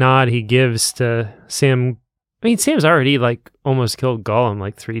only nod he gives to Sam. I mean, Sam's already almost killed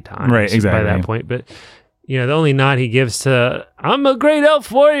Gollum 3 times. Right, exactly. By that point. But, the only nod he gives to, I'm a great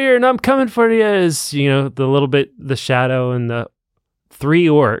elf warrior and I'm coming for you is, the shadow and the 3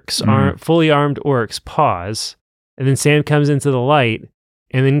 orcs, fully armed orcs, pause, and then Sam comes into the light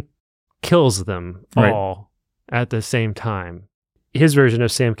and then kills them all at the same time. His version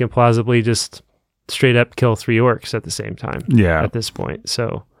of Sam can plausibly just straight up kill 3 orcs at the same time. Yeah. At this point,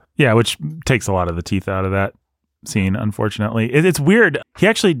 so yeah, which takes a lot of the teeth out of that scene. Unfortunately, it's weird. He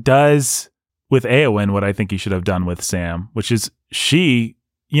actually does with Éowyn what I think he should have done with Sam, which is he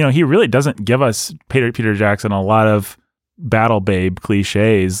really doesn't give us Peter Jackson a lot of battle babe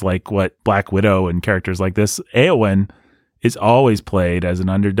cliches like what Black Widow and characters like this. Éowyn is always played as an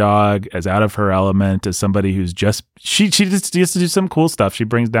underdog, as out of her element, as somebody who's just she just gets to do some cool stuff. She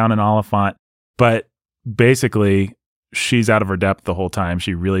brings down an Oliphant, but basically she's out of her depth the whole time.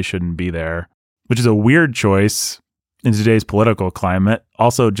 She really shouldn't be there, which is a weird choice in today's political climate.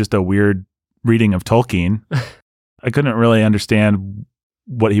 Also just a weird reading of Tolkien. I couldn't really understand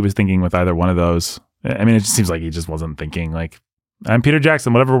what he was thinking with either one of those. I mean, it just seems like he just wasn't thinking like, I'm Peter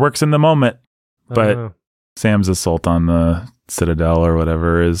Jackson, whatever works in the moment. But Sam's assault on the Citadel or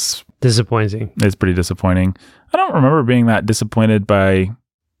whatever is disappointing. It's pretty disappointing. I don't remember being that disappointed by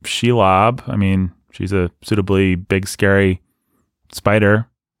Shelob. I mean, she's a suitably big, scary spider.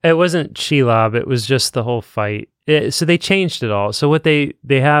 It wasn't Shelob. It was just the whole fight. So they changed it all. So what they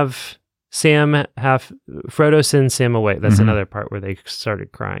have Frodo sends Sam away. That's another part where they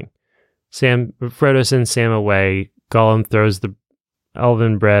started crying. Frodo sends Sam away. Gollum throws the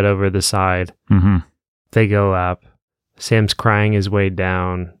elven bread over the side. Mm-hmm. They go up. Sam's crying his way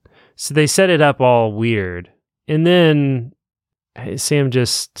down. So they set it up all weird. And then Sam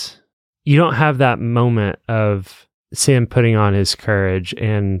you don't have that moment of Sam putting on his courage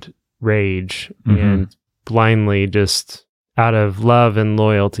and rage and blindly just out of love and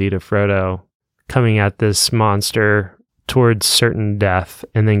loyalty to Frodo coming at this monster towards certain death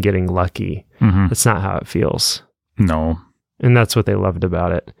and then getting lucky. That's not how it feels. No. And that's what they loved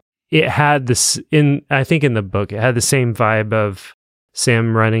about it. It had this, I think in the book, it had the same vibe of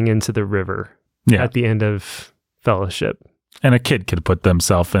Sam running into the river at the end of Fellowship. And a kid could put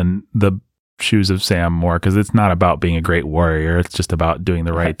themselves in the shoes of Sam more because it's not about being a great warrior. It's just about doing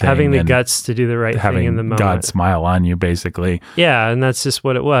the right thing. Having the guts to do the right thing in the moment. Having God smile on you, basically. Yeah, and that's just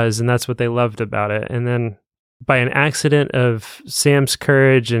what it was. And that's what they loved about it. And then by an accident of Sam's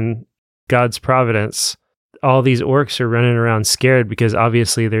courage and God's providence, all these orcs are running around scared because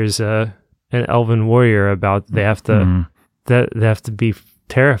obviously there's an elven warrior about they have to that they have to be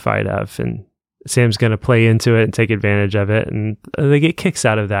terrified of, and Sam's going to play into it and take advantage of it, and they get kicks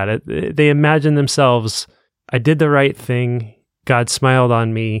out of that. They imagine themselves, I did the right thing, God smiled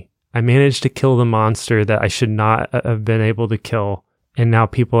on me, I managed to kill the monster that I should not have been able to kill, and now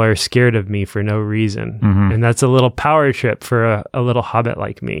people are scared of me for no reason. And that's a little power trip for a little hobbit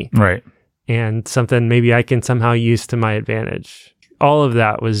like me. Right. And something maybe I can somehow use to my advantage. All of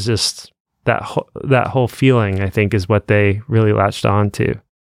that was just that whole feeling, I think, is what they really latched on to.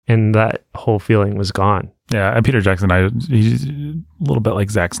 And that whole feeling was gone. Yeah, and Peter Jackson, he's a little bit like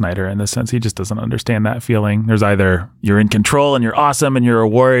Zack Snyder in this sense. He just doesn't understand that feeling. There's either you're in control and you're awesome and you're a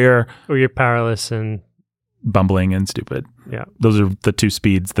warrior, or you're powerless and bumbling and stupid. Yeah. Those are the two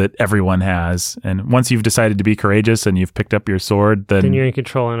speeds that everyone has. And once you've decided to be courageous and you've picked up your sword, then you're in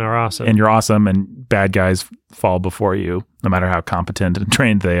control and are awesome. And you're awesome, and bad guys fall before you, no matter how competent and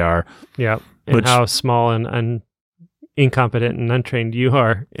trained they are. Yeah. And how small and incompetent and untrained you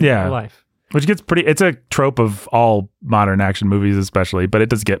are in your life. Which gets it's a trope of all modern action movies especially, but it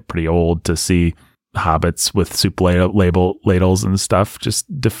does get pretty old to see hobbits with soup ladles and stuff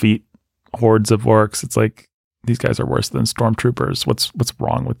just defeat hordes of orcs. It's like, these guys are worse than stormtroopers. What's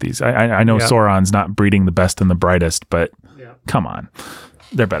wrong with these? I know Sauron's not breeding the best and the brightest, but come on.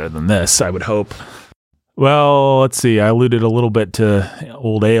 They're better than this, I would hope. Well, let's see. I alluded a little bit to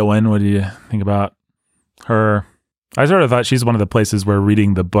old Éowyn. What do you think about her? I sort of thought she's one of the places where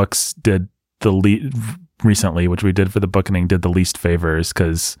reading the books did recently, which we did for the Bookening, did the least favors,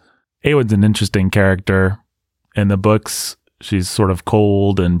 because Éowyn's an interesting character in the books. She's sort of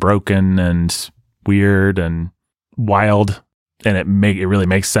cold and broken and weird and wild, and it really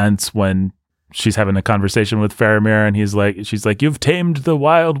makes sense when she's having a conversation with Faramir, and she's like, "You've tamed the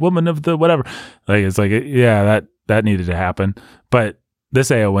wild woman of the whatever." Like, it's like, yeah, that needed to happen. But this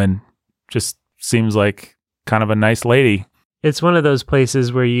Éowyn just seems like kind of a nice lady. It's one of those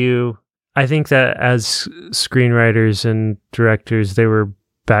places where I think that as screenwriters and directors, they were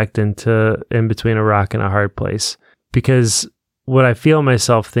backed in between a rock and a hard place, because what I feel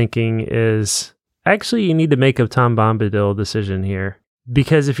myself thinking is, actually, you need to make a Tom Bombadil decision here.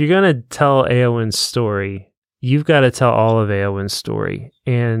 Because if you're going to tell Éowyn's story, you've got to tell all of Éowyn's story.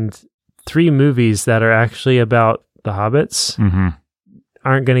 And 3 movies that are actually about the hobbits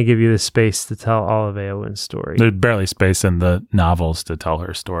aren't going to give you the space to tell all of Éowyn's story. There's barely space in the novels to tell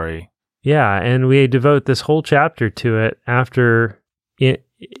her story. Yeah, and we devote this whole chapter to it after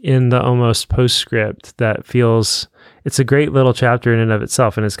in the almost postscript that feels... It's a great little chapter in and of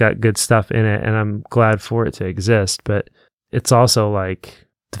itself, and it's got good stuff in it, and I'm glad for it to exist. But it's also like,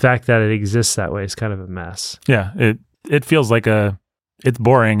 the fact that it exists that way is kind of a mess. Yeah, it feels like it's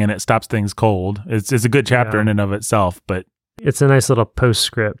boring and it stops things cold. It's a good chapter in and of itself, but it's a nice little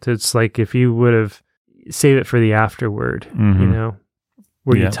postscript. It's like if you would have saved it for the afterword,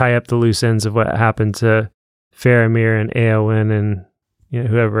 where you tie up the loose ends of what happened to Faramir and Éowyn and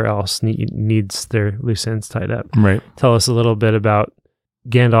whoever else needs their loose ends tied up. Right. Tell us a little bit about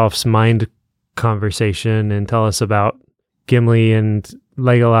Gandalf's mind conversation, and tell us about Gimli and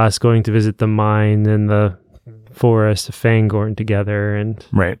Legolas going to visit the mine and the forest of Fangorn together, and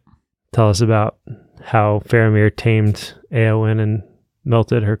tell us about how Faramir tamed Éowyn and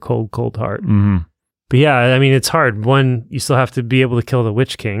melted her cold, cold heart. But yeah, I mean, it's hard. One, you still have to be able to kill the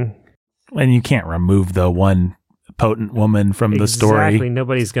Witch King. And you can't remove the one potent woman from the story. Exactly.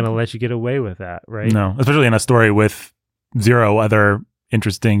 Nobody's going to let you get away with that, right? No, especially in a story with 0 other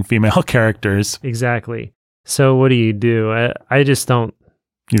interesting female characters. Exactly. So what do? I just don't...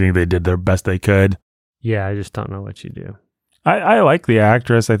 You think they did their best they could? Yeah, I just don't know what you do. I like the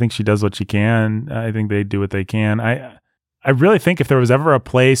actress. I think she does what she can. I think they do what they can. I really think if there was ever a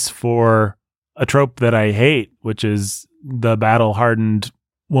place for a trope that I hate, which is the battle-hardened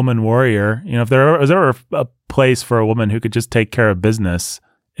woman warrior, if there was ever a place for a woman who could just take care of business,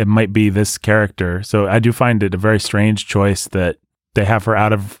 it might be this character. So I do find it a very strange choice that they have her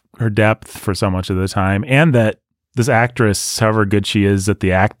out of her depth for so much of the time, and that this actress, however good she is at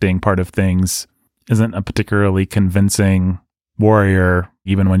the acting part of things, isn't a particularly convincing warrior,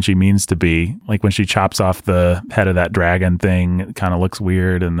 even when she means to be. Like when she chops off the head of that dragon thing, it kind of looks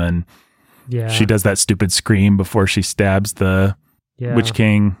weird, and then she does that stupid scream before she stabs the Witch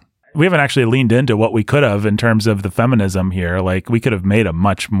King. We haven't actually leaned into what we could have in terms of the feminism here. Like, we could have made a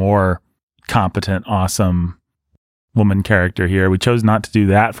much more competent, awesome woman character here. We chose not to do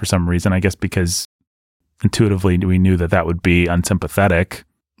that for some reason, I guess because intuitively we knew that would be unsympathetic,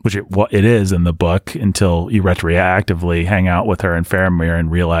 which it is in the book, until you retroactively hang out with her and Faramir and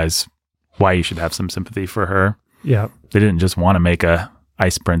realize why you should have some sympathy for her. Yeah. They didn't just want to make a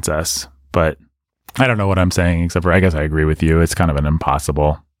ice princess, but I don't know what I'm saying, except for I guess I agree with you. It's kind of an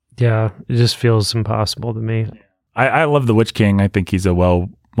impossible. Yeah, it just feels impossible to me. I love the Witch King. I think he's one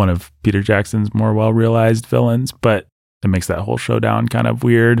of Peter Jackson's more well-realized villains, but it makes that whole showdown kind of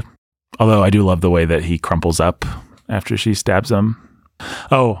weird. Although I do love the way that he crumples up after she stabs him.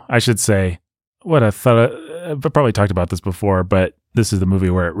 Oh, I should say, I've probably talked about this before, but this is the movie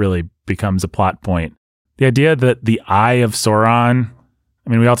where it really becomes a plot point. The idea that the Eye of Sauron, I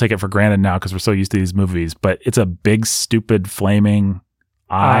mean, we all take it for granted now because we're so used to these movies, but it's a big, stupid, flaming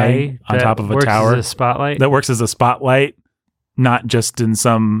eye on top of a tower. That works as a spotlight? That works as a spotlight, not just in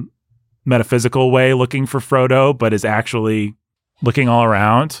some metaphysical way looking for Frodo, but is actually looking all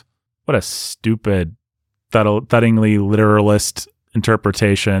around. What a stupid, thuddingly literalist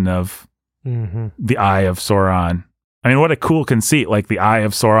interpretation of the Eye of Sauron. I mean, what a cool conceit. Like, the Eye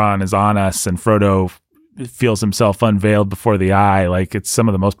of Sauron is on us and Frodo feels himself unveiled before the eye. Like, it's some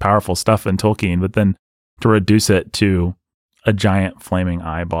of the most powerful stuff in Tolkien, but then to reduce it to a giant flaming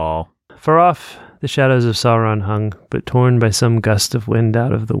eyeball. Far off, the shadows of Sauron hung, but torn by some gust of wind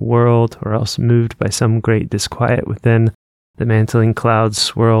out of the world, or else moved by some great disquiet within. The mantling clouds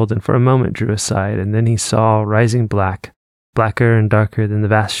swirled and for a moment drew aside, and then he saw, rising blacker and darker than the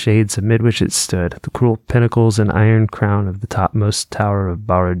vast shades amid which it stood, the cruel pinnacles and iron crown of the topmost tower of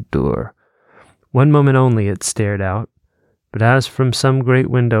Barad-dûr. One moment only it stared out, but as from some great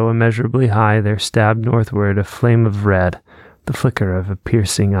window immeasurably high there stabbed northward a flame of red, the flicker of a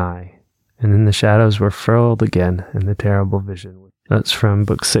piercing eye. And then the shadows were furled again, and the terrible vision. That's from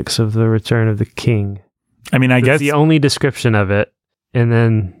Book 6 of The Return of the King. I mean, I guess the only description of it. And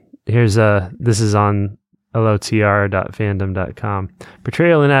then here's this is on lotr.fandom.com.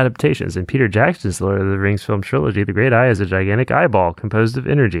 Portrayal and adaptations. In Peter Jackson's Lord of the Rings film trilogy, the Great Eye is a gigantic eyeball composed of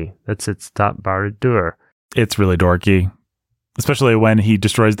energy that sits atop Barad-dûr. It's really dorky, especially when he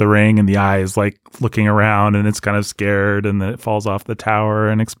destroys the ring and the eye is like looking around and it's kind of scared and then it falls off the tower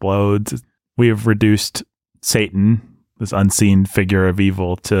and explodes. We have reduced Satan, this unseen figure of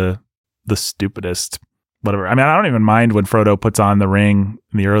evil, to the stupidest whatever. I mean, I don't even mind when Frodo puts on the ring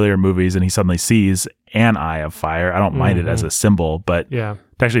in the earlier movies and he suddenly sees an eye of fire. I don't mind it as a symbol, but to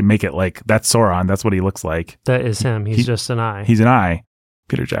actually make it like, that's Sauron, that's what he looks like. That is him. He's just an eye. He's an eye.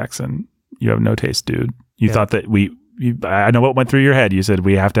 Peter Jackson, you have no taste, dude. You thought that I know what went through your head. You said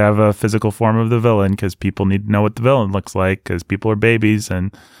we have to have a physical form of the villain because people need to know what the villain looks like because people are babies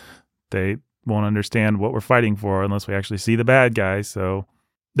and they won't understand what we're fighting for unless we actually see the bad guy. So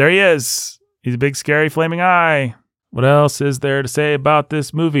there he is. He's a big, scary, flaming eye. What else is there to say about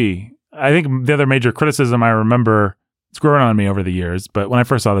this movie? I think the other major criticism I remember, it's grown on me over the years, but when I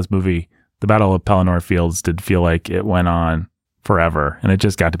first saw this movie, the Battle of Pelennor Fields did feel like it went on forever, and it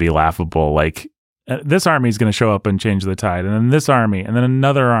just got to be laughable. Like, this army is going to show up and change the tide, and then this army, and then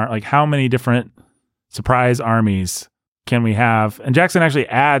another army. Like, how many different surprise armies can we have? And Jackson actually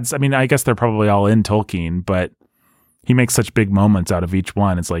adds, I mean, I guess they're probably all in Tolkien, but he makes such big moments out of each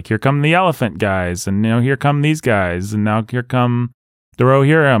one. It's like, here come the elephant guys, and here come these guys, and now here come the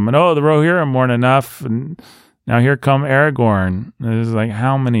Rohirrim, and the Rohirrim weren't enough, and now here come Aragorn. There's like,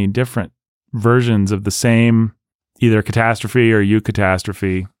 how many different versions of the same either catastrophe or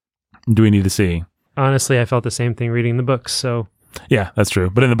eucatastrophe do we need to see? Honestly, I felt the same thing reading the books, so... Yeah, that's true.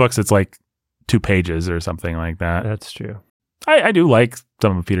 But in the books, it's like 2 pages or something like that. That's true. I do like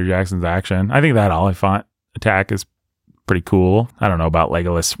some of Peter Jackson's action. I think that Oliphant attack is pretty cool. I don't know about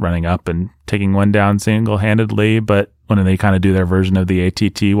Legolas running up and taking one down single-handedly, but when they kind of do their version of the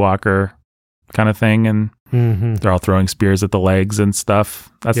ATT Walker kind of thing, and they're all throwing spears at the legs and stuff,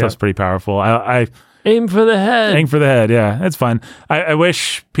 that stuff's pretty powerful. I aim for the head. Aim for the head, yeah. It's fun. I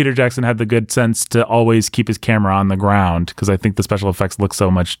wish Peter Jackson had the good sense to always keep his camera on the ground, because I think the special effects look so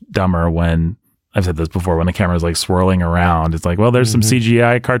much dumber when, I've said this before, when the camera's like swirling around. It's like, well, there's some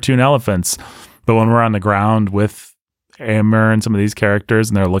CGI cartoon elephants, but when we're on the ground with Éomer and some of these characters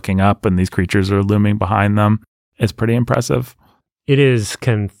and they're looking up and these creatures are looming behind them, it's pretty impressive. It is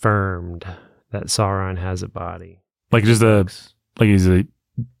confirmed that Sauron has a body. Like just he's a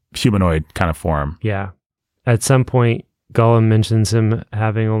humanoid kind of form. Yeah. At some point, Gollum mentions him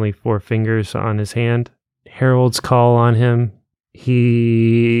having only 4 fingers on his hand. Heralds call on him.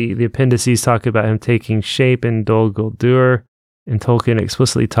 The appendices talk about him taking shape in Dol Guldur, and Tolkien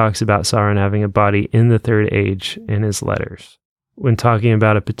explicitly talks about Sauron having a body in the Third Age in his letters. When talking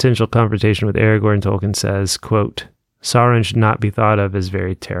about a potential confrontation with Aragorn, Tolkien says, quote, Sauron should not be thought of as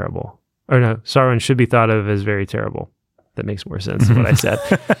very terrible. Or no, Sauron should be thought of as very terrible. That makes more sense than what I said.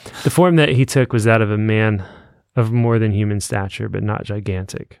 The form that he took was that of a man of more than human stature, but not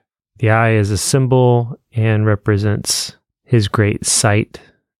gigantic. The eye is a symbol and represents his great sight,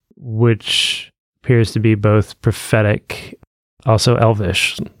 which appears to be both prophetic, also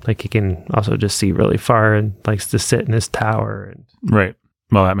elvish. Like he can also just see really far and likes to sit in his tower. Right.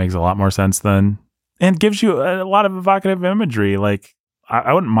 Well, that makes a lot more sense then. And gives you a lot of evocative imagery. Like,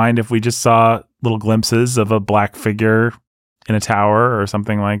 I wouldn't mind if we just saw little glimpses of a black figure in a tower or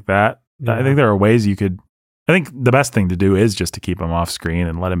something like that. Yeah. I think there are ways you could... I think the best thing to do is just to keep him off screen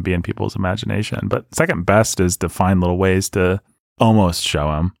and let him be in people's imagination. But second best is to find little ways to almost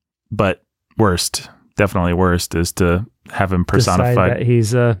show him. But worst, definitely worst, is to have him personified.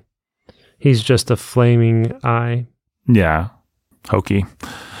 Decide that he's just a flaming eye. Yeah. Hokey.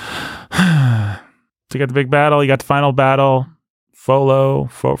 So you got the big battle. You got the final battle. FOLO.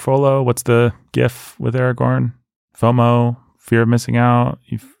 What's the GIF with Aragorn? FOMO. Fear of missing out.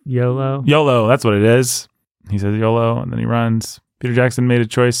 YOLO. That's what it is. He says YOLO, and then he runs. Peter Jackson made a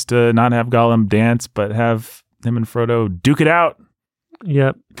choice to not have Gollum dance, but have him and Frodo duke it out.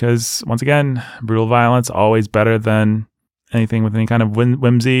 Yep. Because, once again, brutal violence, always better than anything with any kind of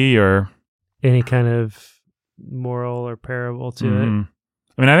whimsy or... any kind of moral or parable to it.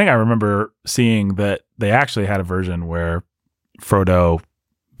 I mean, I think I remember seeing that they actually had a version where Frodo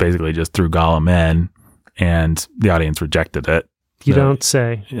basically just threw Gollum in, and the audience rejected it. You don't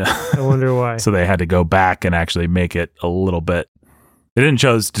say. Yeah. I wonder why. So they had to go back and actually make it a little bit. They didn't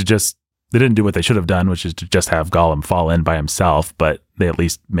do what they should have done, which is to just have Gollum fall in by himself, but they at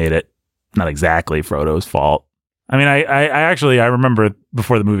least made it not exactly Frodo's fault. I mean, I remember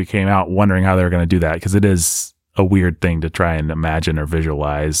before the movie came out wondering how they were going to do that, because it is a weird thing to try and imagine or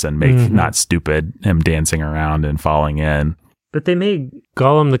visualize and make not stupid, him dancing around and falling in. But they made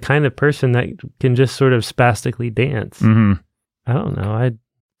Gollum the kind of person that can just sort of spastically dance. Mm-hmm. I don't know. I'd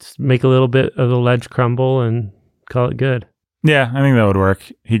make a little bit of the ledge crumble and call it good. Yeah, I think that would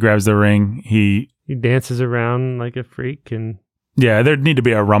work. He grabs the ring. He dances around like a freak. And yeah, there'd need to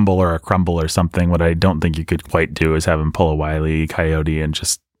be a rumble or a crumble or something. What I don't think you could quite do is have him pull a Wile E. Coyote and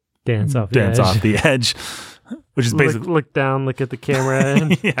just dance off the edge. Which is basically... Look down, look at the camera.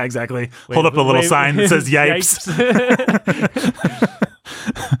 And yeah, exactly. Hold up a little sign that says yipes.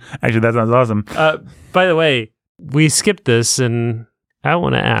 Actually, that sounds awesome. By the way, we skipped this, and I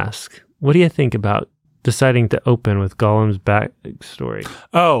want to ask, what do you think about deciding to open with Gollum's backstory?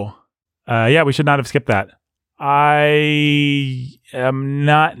 Oh, yeah, we should not have skipped that. I am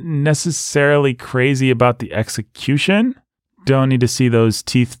not necessarily crazy about the execution. Don't need to see those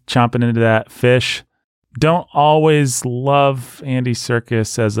teeth chomping into that fish. Don't always love Andy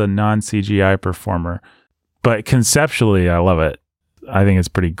Serkis as a non-CGI performer, but conceptually, I love it. I think it's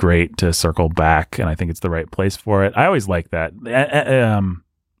pretty great to circle back, and I think it's the right place for it. I always like that.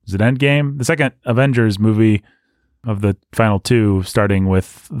 Is it Endgame? The second Avengers movie of the final two, starting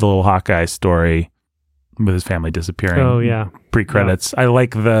with the little Hawkeye story with his family disappearing. Oh, yeah. Pre-credits. Yeah. I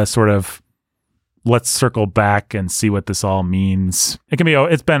like the sort of, let's circle back and see what this all means.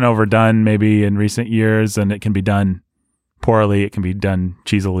 It's been overdone maybe in recent years, and it can be done poorly. It can be done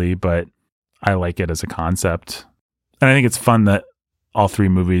cheesily, but I like it as a concept. And I think it's fun that all three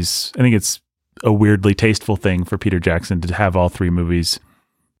movies, I think it's a weirdly tasteful thing for Peter Jackson to have all three movies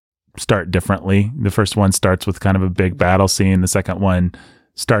start differently. The first one starts with kind of a big battle scene. The second one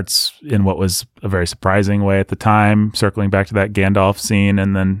starts in what was a very surprising way at the time, circling back to that Gandalf scene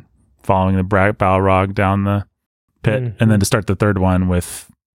and then following the Balrog down the pit. Mm-hmm. And then to start the third one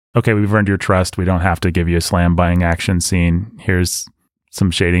with, okay, we've earned your trust. We don't have to give you a slam-buying action scene. Here's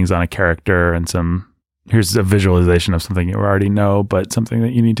some shadings on a character and here's a visualization of something you already know, but something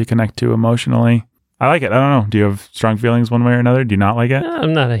that you need to connect to emotionally. I like it. I don't know. Do you have strong feelings one way or another? Do you not like it?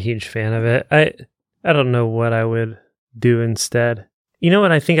 I'm not a huge fan of it. I don't know what I would do instead. You know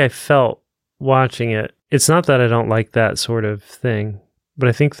what I think I felt watching it? It's not that I don't like that sort of thing, but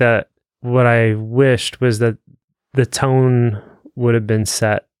I think that what I wished was that the tone would have been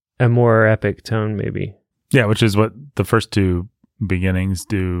set a more epic tone, maybe. Yeah, which is what the first two beginnings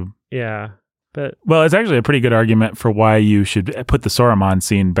do. Yeah. Well, it's actually a pretty good argument for why you should put the Saruman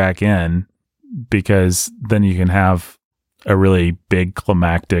scene back in, because then you can have a really big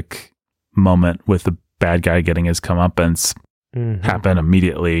climactic moment with the bad guy getting his comeuppance happen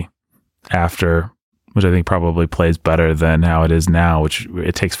immediately after, which I think probably plays better than how it is now, which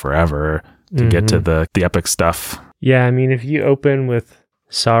it takes forever to get to the epic stuff. Yeah, I mean, if you open with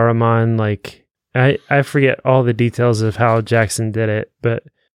Saruman, like, I forget all the details of how Jackson did it, but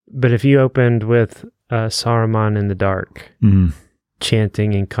if you opened with Saruman in the dark,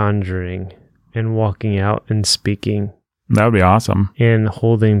 chanting and conjuring and walking out and speaking, that would be awesome. And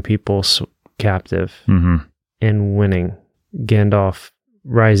holding people captive and winning, Gandalf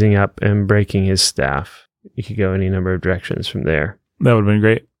rising up and breaking his staff. You could go any number of directions from there. That would have been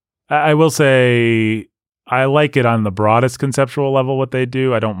great. I will say I like it on the broadest conceptual level, what they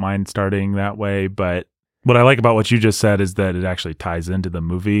do. I don't mind starting that way, but what I like about what you just said is that it actually ties into the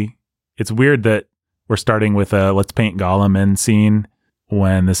movie. It's weird that we're starting with a let's paint Gollum in scene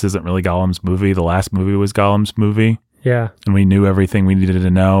when this isn't really Gollum's movie. The last movie was Gollum's movie. Yeah. And we knew everything we needed to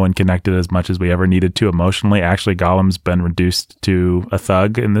know and connected as much as we ever needed to emotionally. Actually, Gollum's been reduced to a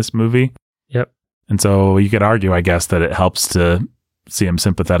thug in this movie. Yep. And so you could argue, I guess, that it helps to see him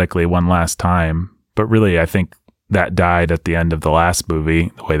sympathetically one last time. But really, I think that died at the end of the last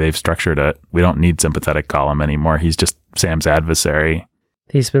movie, the way they've structured it. We don't need sympathetic Gollum anymore. He's just Sam's adversary.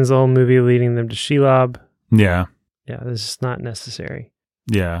 He spends the whole movie leading them to Shelob. Yeah. Yeah, this is not necessary.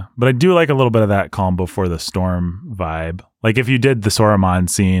 Yeah. But I do like a little bit of that calm before the storm vibe. Like if you did the Saruman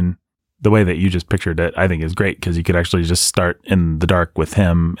scene, the way that you just pictured it, I think is great because you could actually just start in the dark with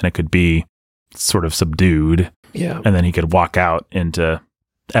him and it could be sort of subdued. Yeah. And then he could walk out into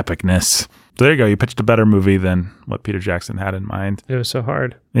epicness. So there you go. You pitched a better movie than what Peter Jackson had in mind. It was so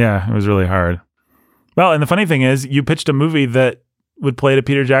hard. Yeah, it was really hard. Well, and the funny thing is you pitched a movie that would play to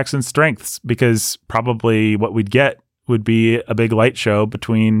Peter Jackson's strengths because probably what we'd get would be a big light show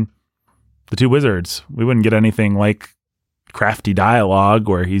between the two wizards. We wouldn't get anything like crafty dialogue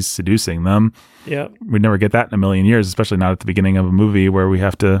where he's seducing them. Yeah. We'd never get that in a million years, especially not at the beginning of a movie where we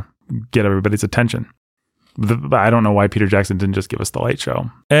have to get everybody's attention. I don't know why Peter Jackson didn't just give us the light show.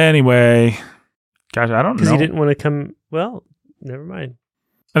 Anyway, gosh, I don't know. Because he didn't want to come... Well, never mind.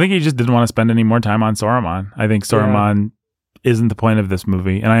 I think he just didn't want to spend any more time on Saruman. I think Saruman isn't the point of this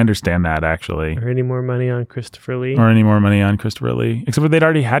movie, and I understand that, actually. Or any more money on Christopher Lee. Except for they'd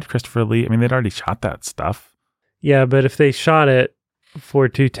already had Christopher Lee. I mean, they'd already shot that stuff. Yeah, but if they shot it for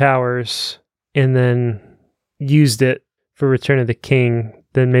Two Towers and then used it for Return of the King,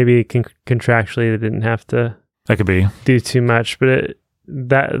 then maybe contractually they didn't have to That could be. do too much. But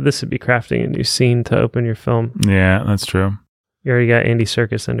this would be crafting a new scene to open your film. Yeah, that's true. You already got Andy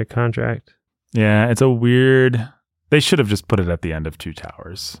Serkis under contract. Yeah, it's a weird... They should have just put it at the end of Two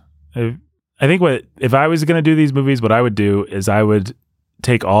Towers. I think if I was going to do these movies, what I would do is I would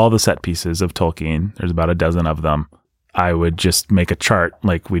take all the set pieces of Tolkien. There's about a dozen of them. I would just make a chart,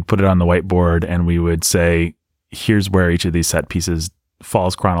 like we'd put it on the whiteboard and we would say, here's where each of these set pieces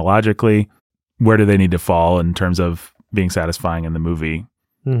falls chronologically. Where do they need to fall in terms of being satisfying in the movie?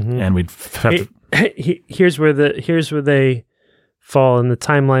 Mm-hmm. And we'd have here's where they fall in the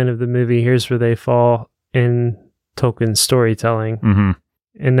timeline of the movie. Here's where they fall in Tolkien's storytelling. Mm-hmm.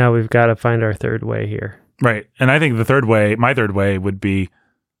 And now we've got to find our third way here. Right. And I think my third way would be,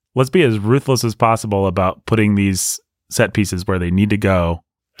 let's be as ruthless as possible about putting these set pieces where they need to go.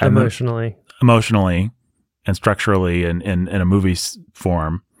 Emotionally and structurally in a movie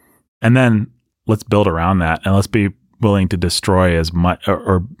form. And then let's build around that. And let's be willing to destroy as much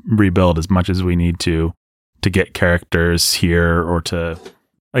or rebuild as much as we need to get characters here or to...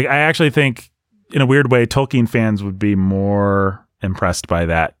 Like, I actually think, in a weird way, Tolkien fans would be more impressed by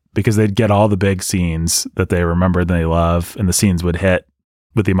that because they'd get all the big scenes that they remember and they love, and the scenes would hit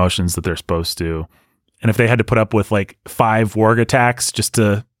with the emotions that they're supposed to. And if they had to put up with like 5 warg attacks just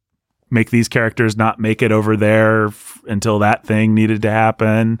to make these characters not make it over there until that thing needed to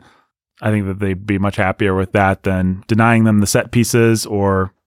happen, I think that they'd be much happier with that than denying them the set pieces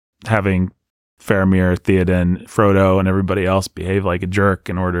or having Faramir, Theoden, Frodo, and everybody else behave like a jerk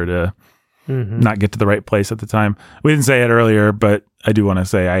in order to not get to the right place at the time. We didn't say it earlier, but I do want to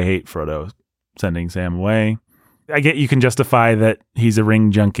say I hate Frodo sending Sam away. I get you can justify that he's a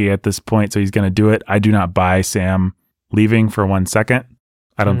ring junkie at this point, so he's going to do it. I do not buy Sam leaving for 1 second.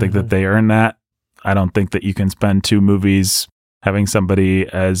 I don't think that they earn that. I don't think that you can spend 2 movies having somebody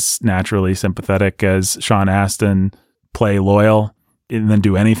as naturally sympathetic as Sean Astin play loyal and then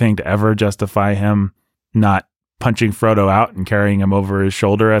do anything to ever justify him not punching Frodo out and carrying him over his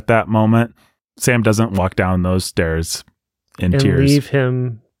shoulder at that moment. Sam doesn't walk down those stairs in tears. And leave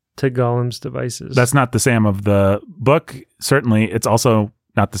him to Gollum's devices. That's not the Sam of the book. Certainly, it's also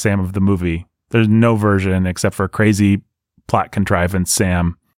not the Sam of the movie. There's no version except for crazy plot contrivance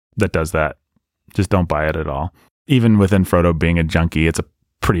Sam that does that. Just don't buy it at all. Even within Frodo being a junkie, it's a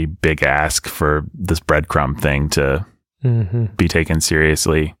pretty big ask for this breadcrumb thing to be taken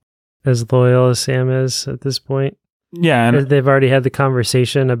seriously. As loyal as Sam is at this point. Yeah. And they've already had the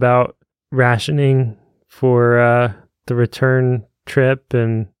conversation about rationing for the return trip,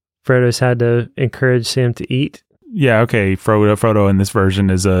 and Frodo's had to encourage Sam to eat. Yeah, okay, Frodo in this version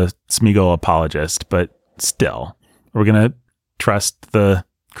is a Smeagol apologist, but still, we're going to trust the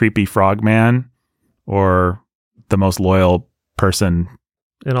creepy frog man or the most loyal person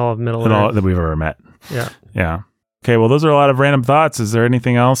in all of Middle in all Earth that we've ever met. Yeah. Yeah. Okay, well, those are a lot of random thoughts. Is there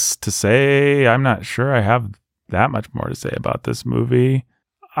anything else to say? I'm not sure I have that much more to say about this movie.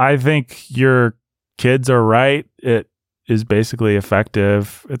 I think your kids are right. It is basically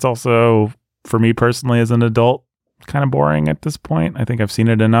effective. It's also, for me personally as an adult, kind of boring at this point. I think I've seen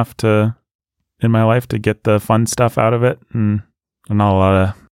it enough in my life to get the fun stuff out of it, and not a lot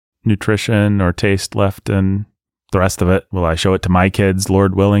of nutrition or taste left in the rest of it. Will I show it to my kids,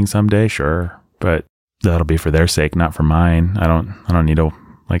 Lord willing, someday? Sure. But that'll be for their sake, not for mine. I don't need to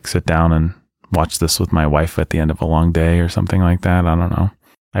like sit down and watch this with my wife at the end of a long day or something like that. I don't know.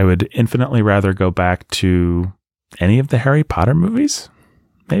 I would infinitely rather go back to any of the Harry Potter movies,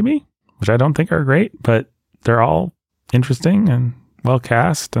 maybe, which I don't think are great, but they're all interesting and well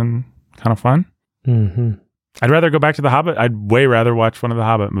cast and kind of fun. Mm-hmm. I'd rather go back to The Hobbit. I'd way rather watch one of the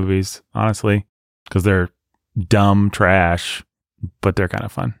Hobbit movies, honestly, because they're dumb trash, but they're kind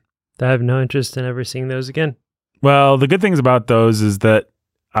of fun. I have no interest in ever seeing those again. Well, the good things about those is that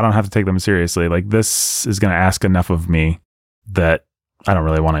I don't have to take them seriously. Like, this is going to ask enough of me that I don't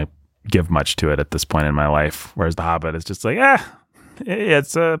really want to give much to it at this point in my life. Whereas The Hobbit is just like,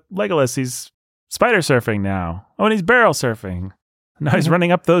 it's Legolas. He's spider surfing now. Oh, and he's barrel surfing. Now he's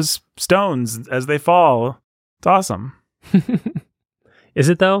running up those stones as they fall. It's awesome. Is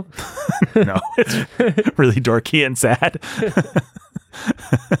it though? No, it's really dorky and sad.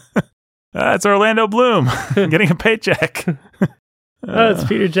 It's Orlando Bloom getting a paycheck. It's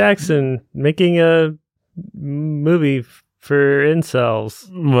Peter Jackson making a movie for incels.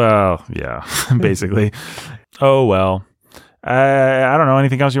 Well, yeah, basically. Oh, well. I don't know.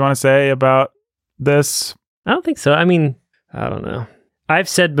 Anything else you want to say about this? I don't think so. I mean, I don't know. I've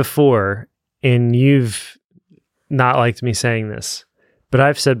said before, and you've not liked me saying this, but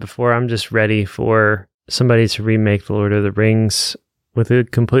I've said before, I'm just ready for somebody to remake The Lord of the Rings with a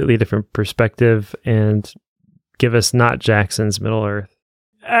completely different perspective and give us not Jackson's Middle Earth.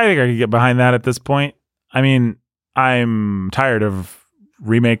 I think I could get behind that at this point. I mean, I'm tired of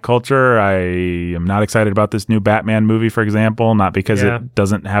remake culture. I am not excited about this new Batman movie, for example, not because it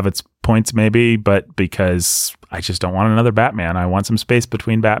doesn't have its points maybe, but because I just don't want another Batman. I want some space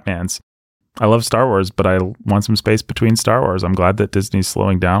between Batmans. I love Star Wars, but I want some space between Star Wars. I'm glad that Disney's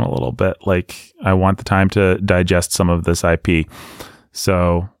slowing down a little bit. Like, I want the time to digest some of this IP.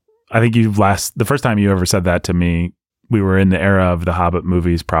 So I think the first time you ever said that to me, we were in the era of the Hobbit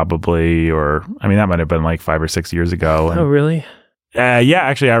movies probably, or, I mean, that might have been like 5 or 6 years ago. And, oh, really? Yeah,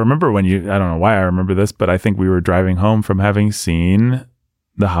 actually, I remember I don't know why I remember this, but I think we were driving home from having seen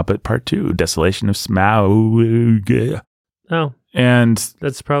The Hobbit Part 2, Desolation of Smaug. Oh. And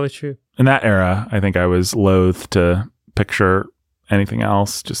that's probably true. In that era, I think I was loath to picture anything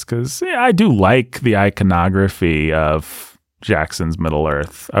else just because I do like the iconography of Jackson's Middle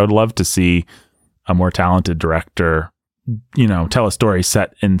Earth. I would love to see a more talented director, tell a story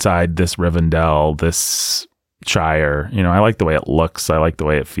set inside this Rivendell, this Shire. I like the way it looks. I like the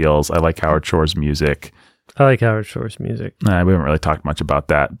way it feels. I like Howard Shore's music. I like Howard Shore's music. We haven't really talked much about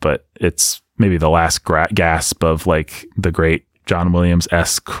that, but it's maybe the last gasp of like the great John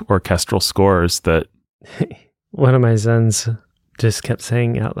Williams-esque orchestral scores that one of my sons just kept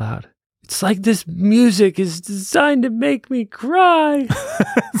saying out loud, "It's like this music is designed to make me cry."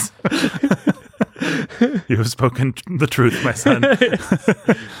 You have spoken the truth, my son.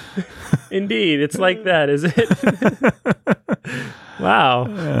 Indeed, it's like that, is it?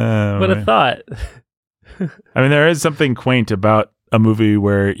 Wow. What a thought. I mean, there is something quaint about a movie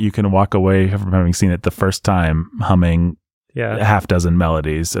where you can walk away from having seen it the first time humming a half dozen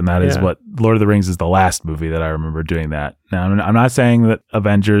melodies, and that is what Lord of the Rings is the last movie that I remember doing that. Now, I'm not saying that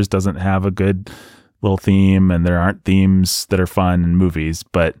Avengers doesn't have a good little theme and there aren't themes that are fun in movies,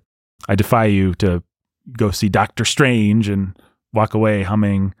 but I defy you to go see Doctor Strange and walk away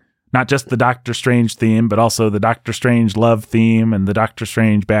humming not just the Doctor Strange theme, but also the Doctor Strange love theme and the Doctor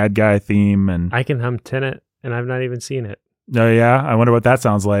Strange bad guy theme. And I can hum Tenet, and I've not even seen it. Oh, yeah? I wonder what that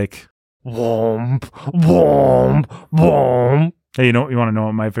sounds like. Womp, womp, womp. Hey, you want to know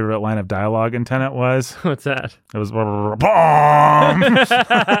what my favorite line of dialogue in Tenet was? What's that? It was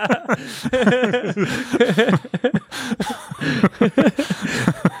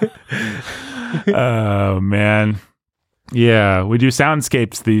Oh, man. Yeah, we do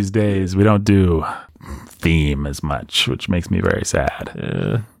soundscapes these days. We don't do theme as much, which makes me very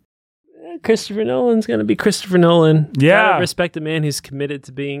sad. Christopher Nolan's going to be Christopher Nolan. Yeah. Gotta respect a man who's committed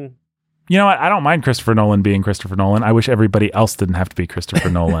to being... You know what? I don't mind Christopher Nolan being Christopher Nolan. I wish everybody else didn't have to be Christopher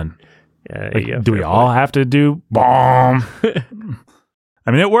Nolan. Do we all have to do bomb?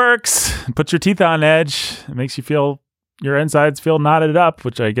 I mean, it works. It puts your teeth on edge. It makes you feel, your insides feel knotted up,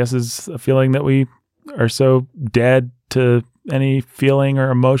 which I guess is a feeling that we are so dead to any feeling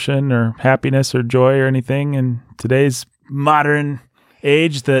or emotion or happiness or joy or anything in today's modern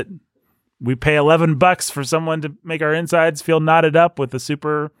age that we pay $11 for someone to make our insides feel knotted up with a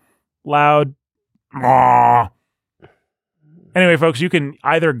super loud "Aww." Anyway, folks, you can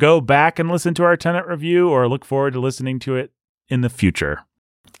either go back and listen to our Tenet review or look forward to listening to it in the future.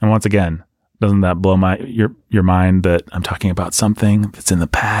 And once again, doesn't that blow your mind that I'm talking about something that's in the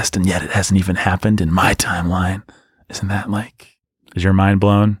past and yet it hasn't even happened in my timeline? Isn't that is your mind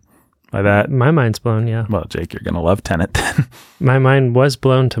blown by that? My mind's blown, yeah. Well, Jake, you're going to love Tenet then. My mind was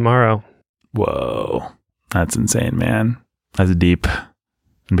blown tomorrow. Whoa. That's insane, man. That's deep.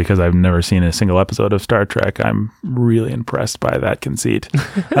 And because I've never seen a single episode of Star Trek, I'm really impressed by that conceit.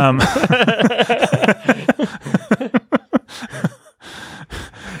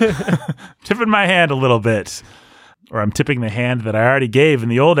 Tipping my hand a little bit. Or I'm tipping the hand that I already gave in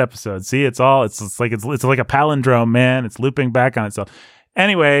the old episode. See, it's like a palindrome, man. It's looping back on itself.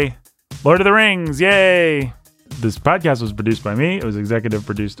 Anyway, Lord of the Rings, yay! This podcast was produced by me. It was executive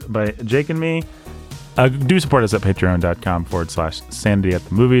produced by Jake and me. Do support us at patreon.com/sanity at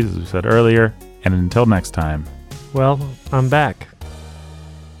the movies, as we said earlier. And until next time. Well, I'm back.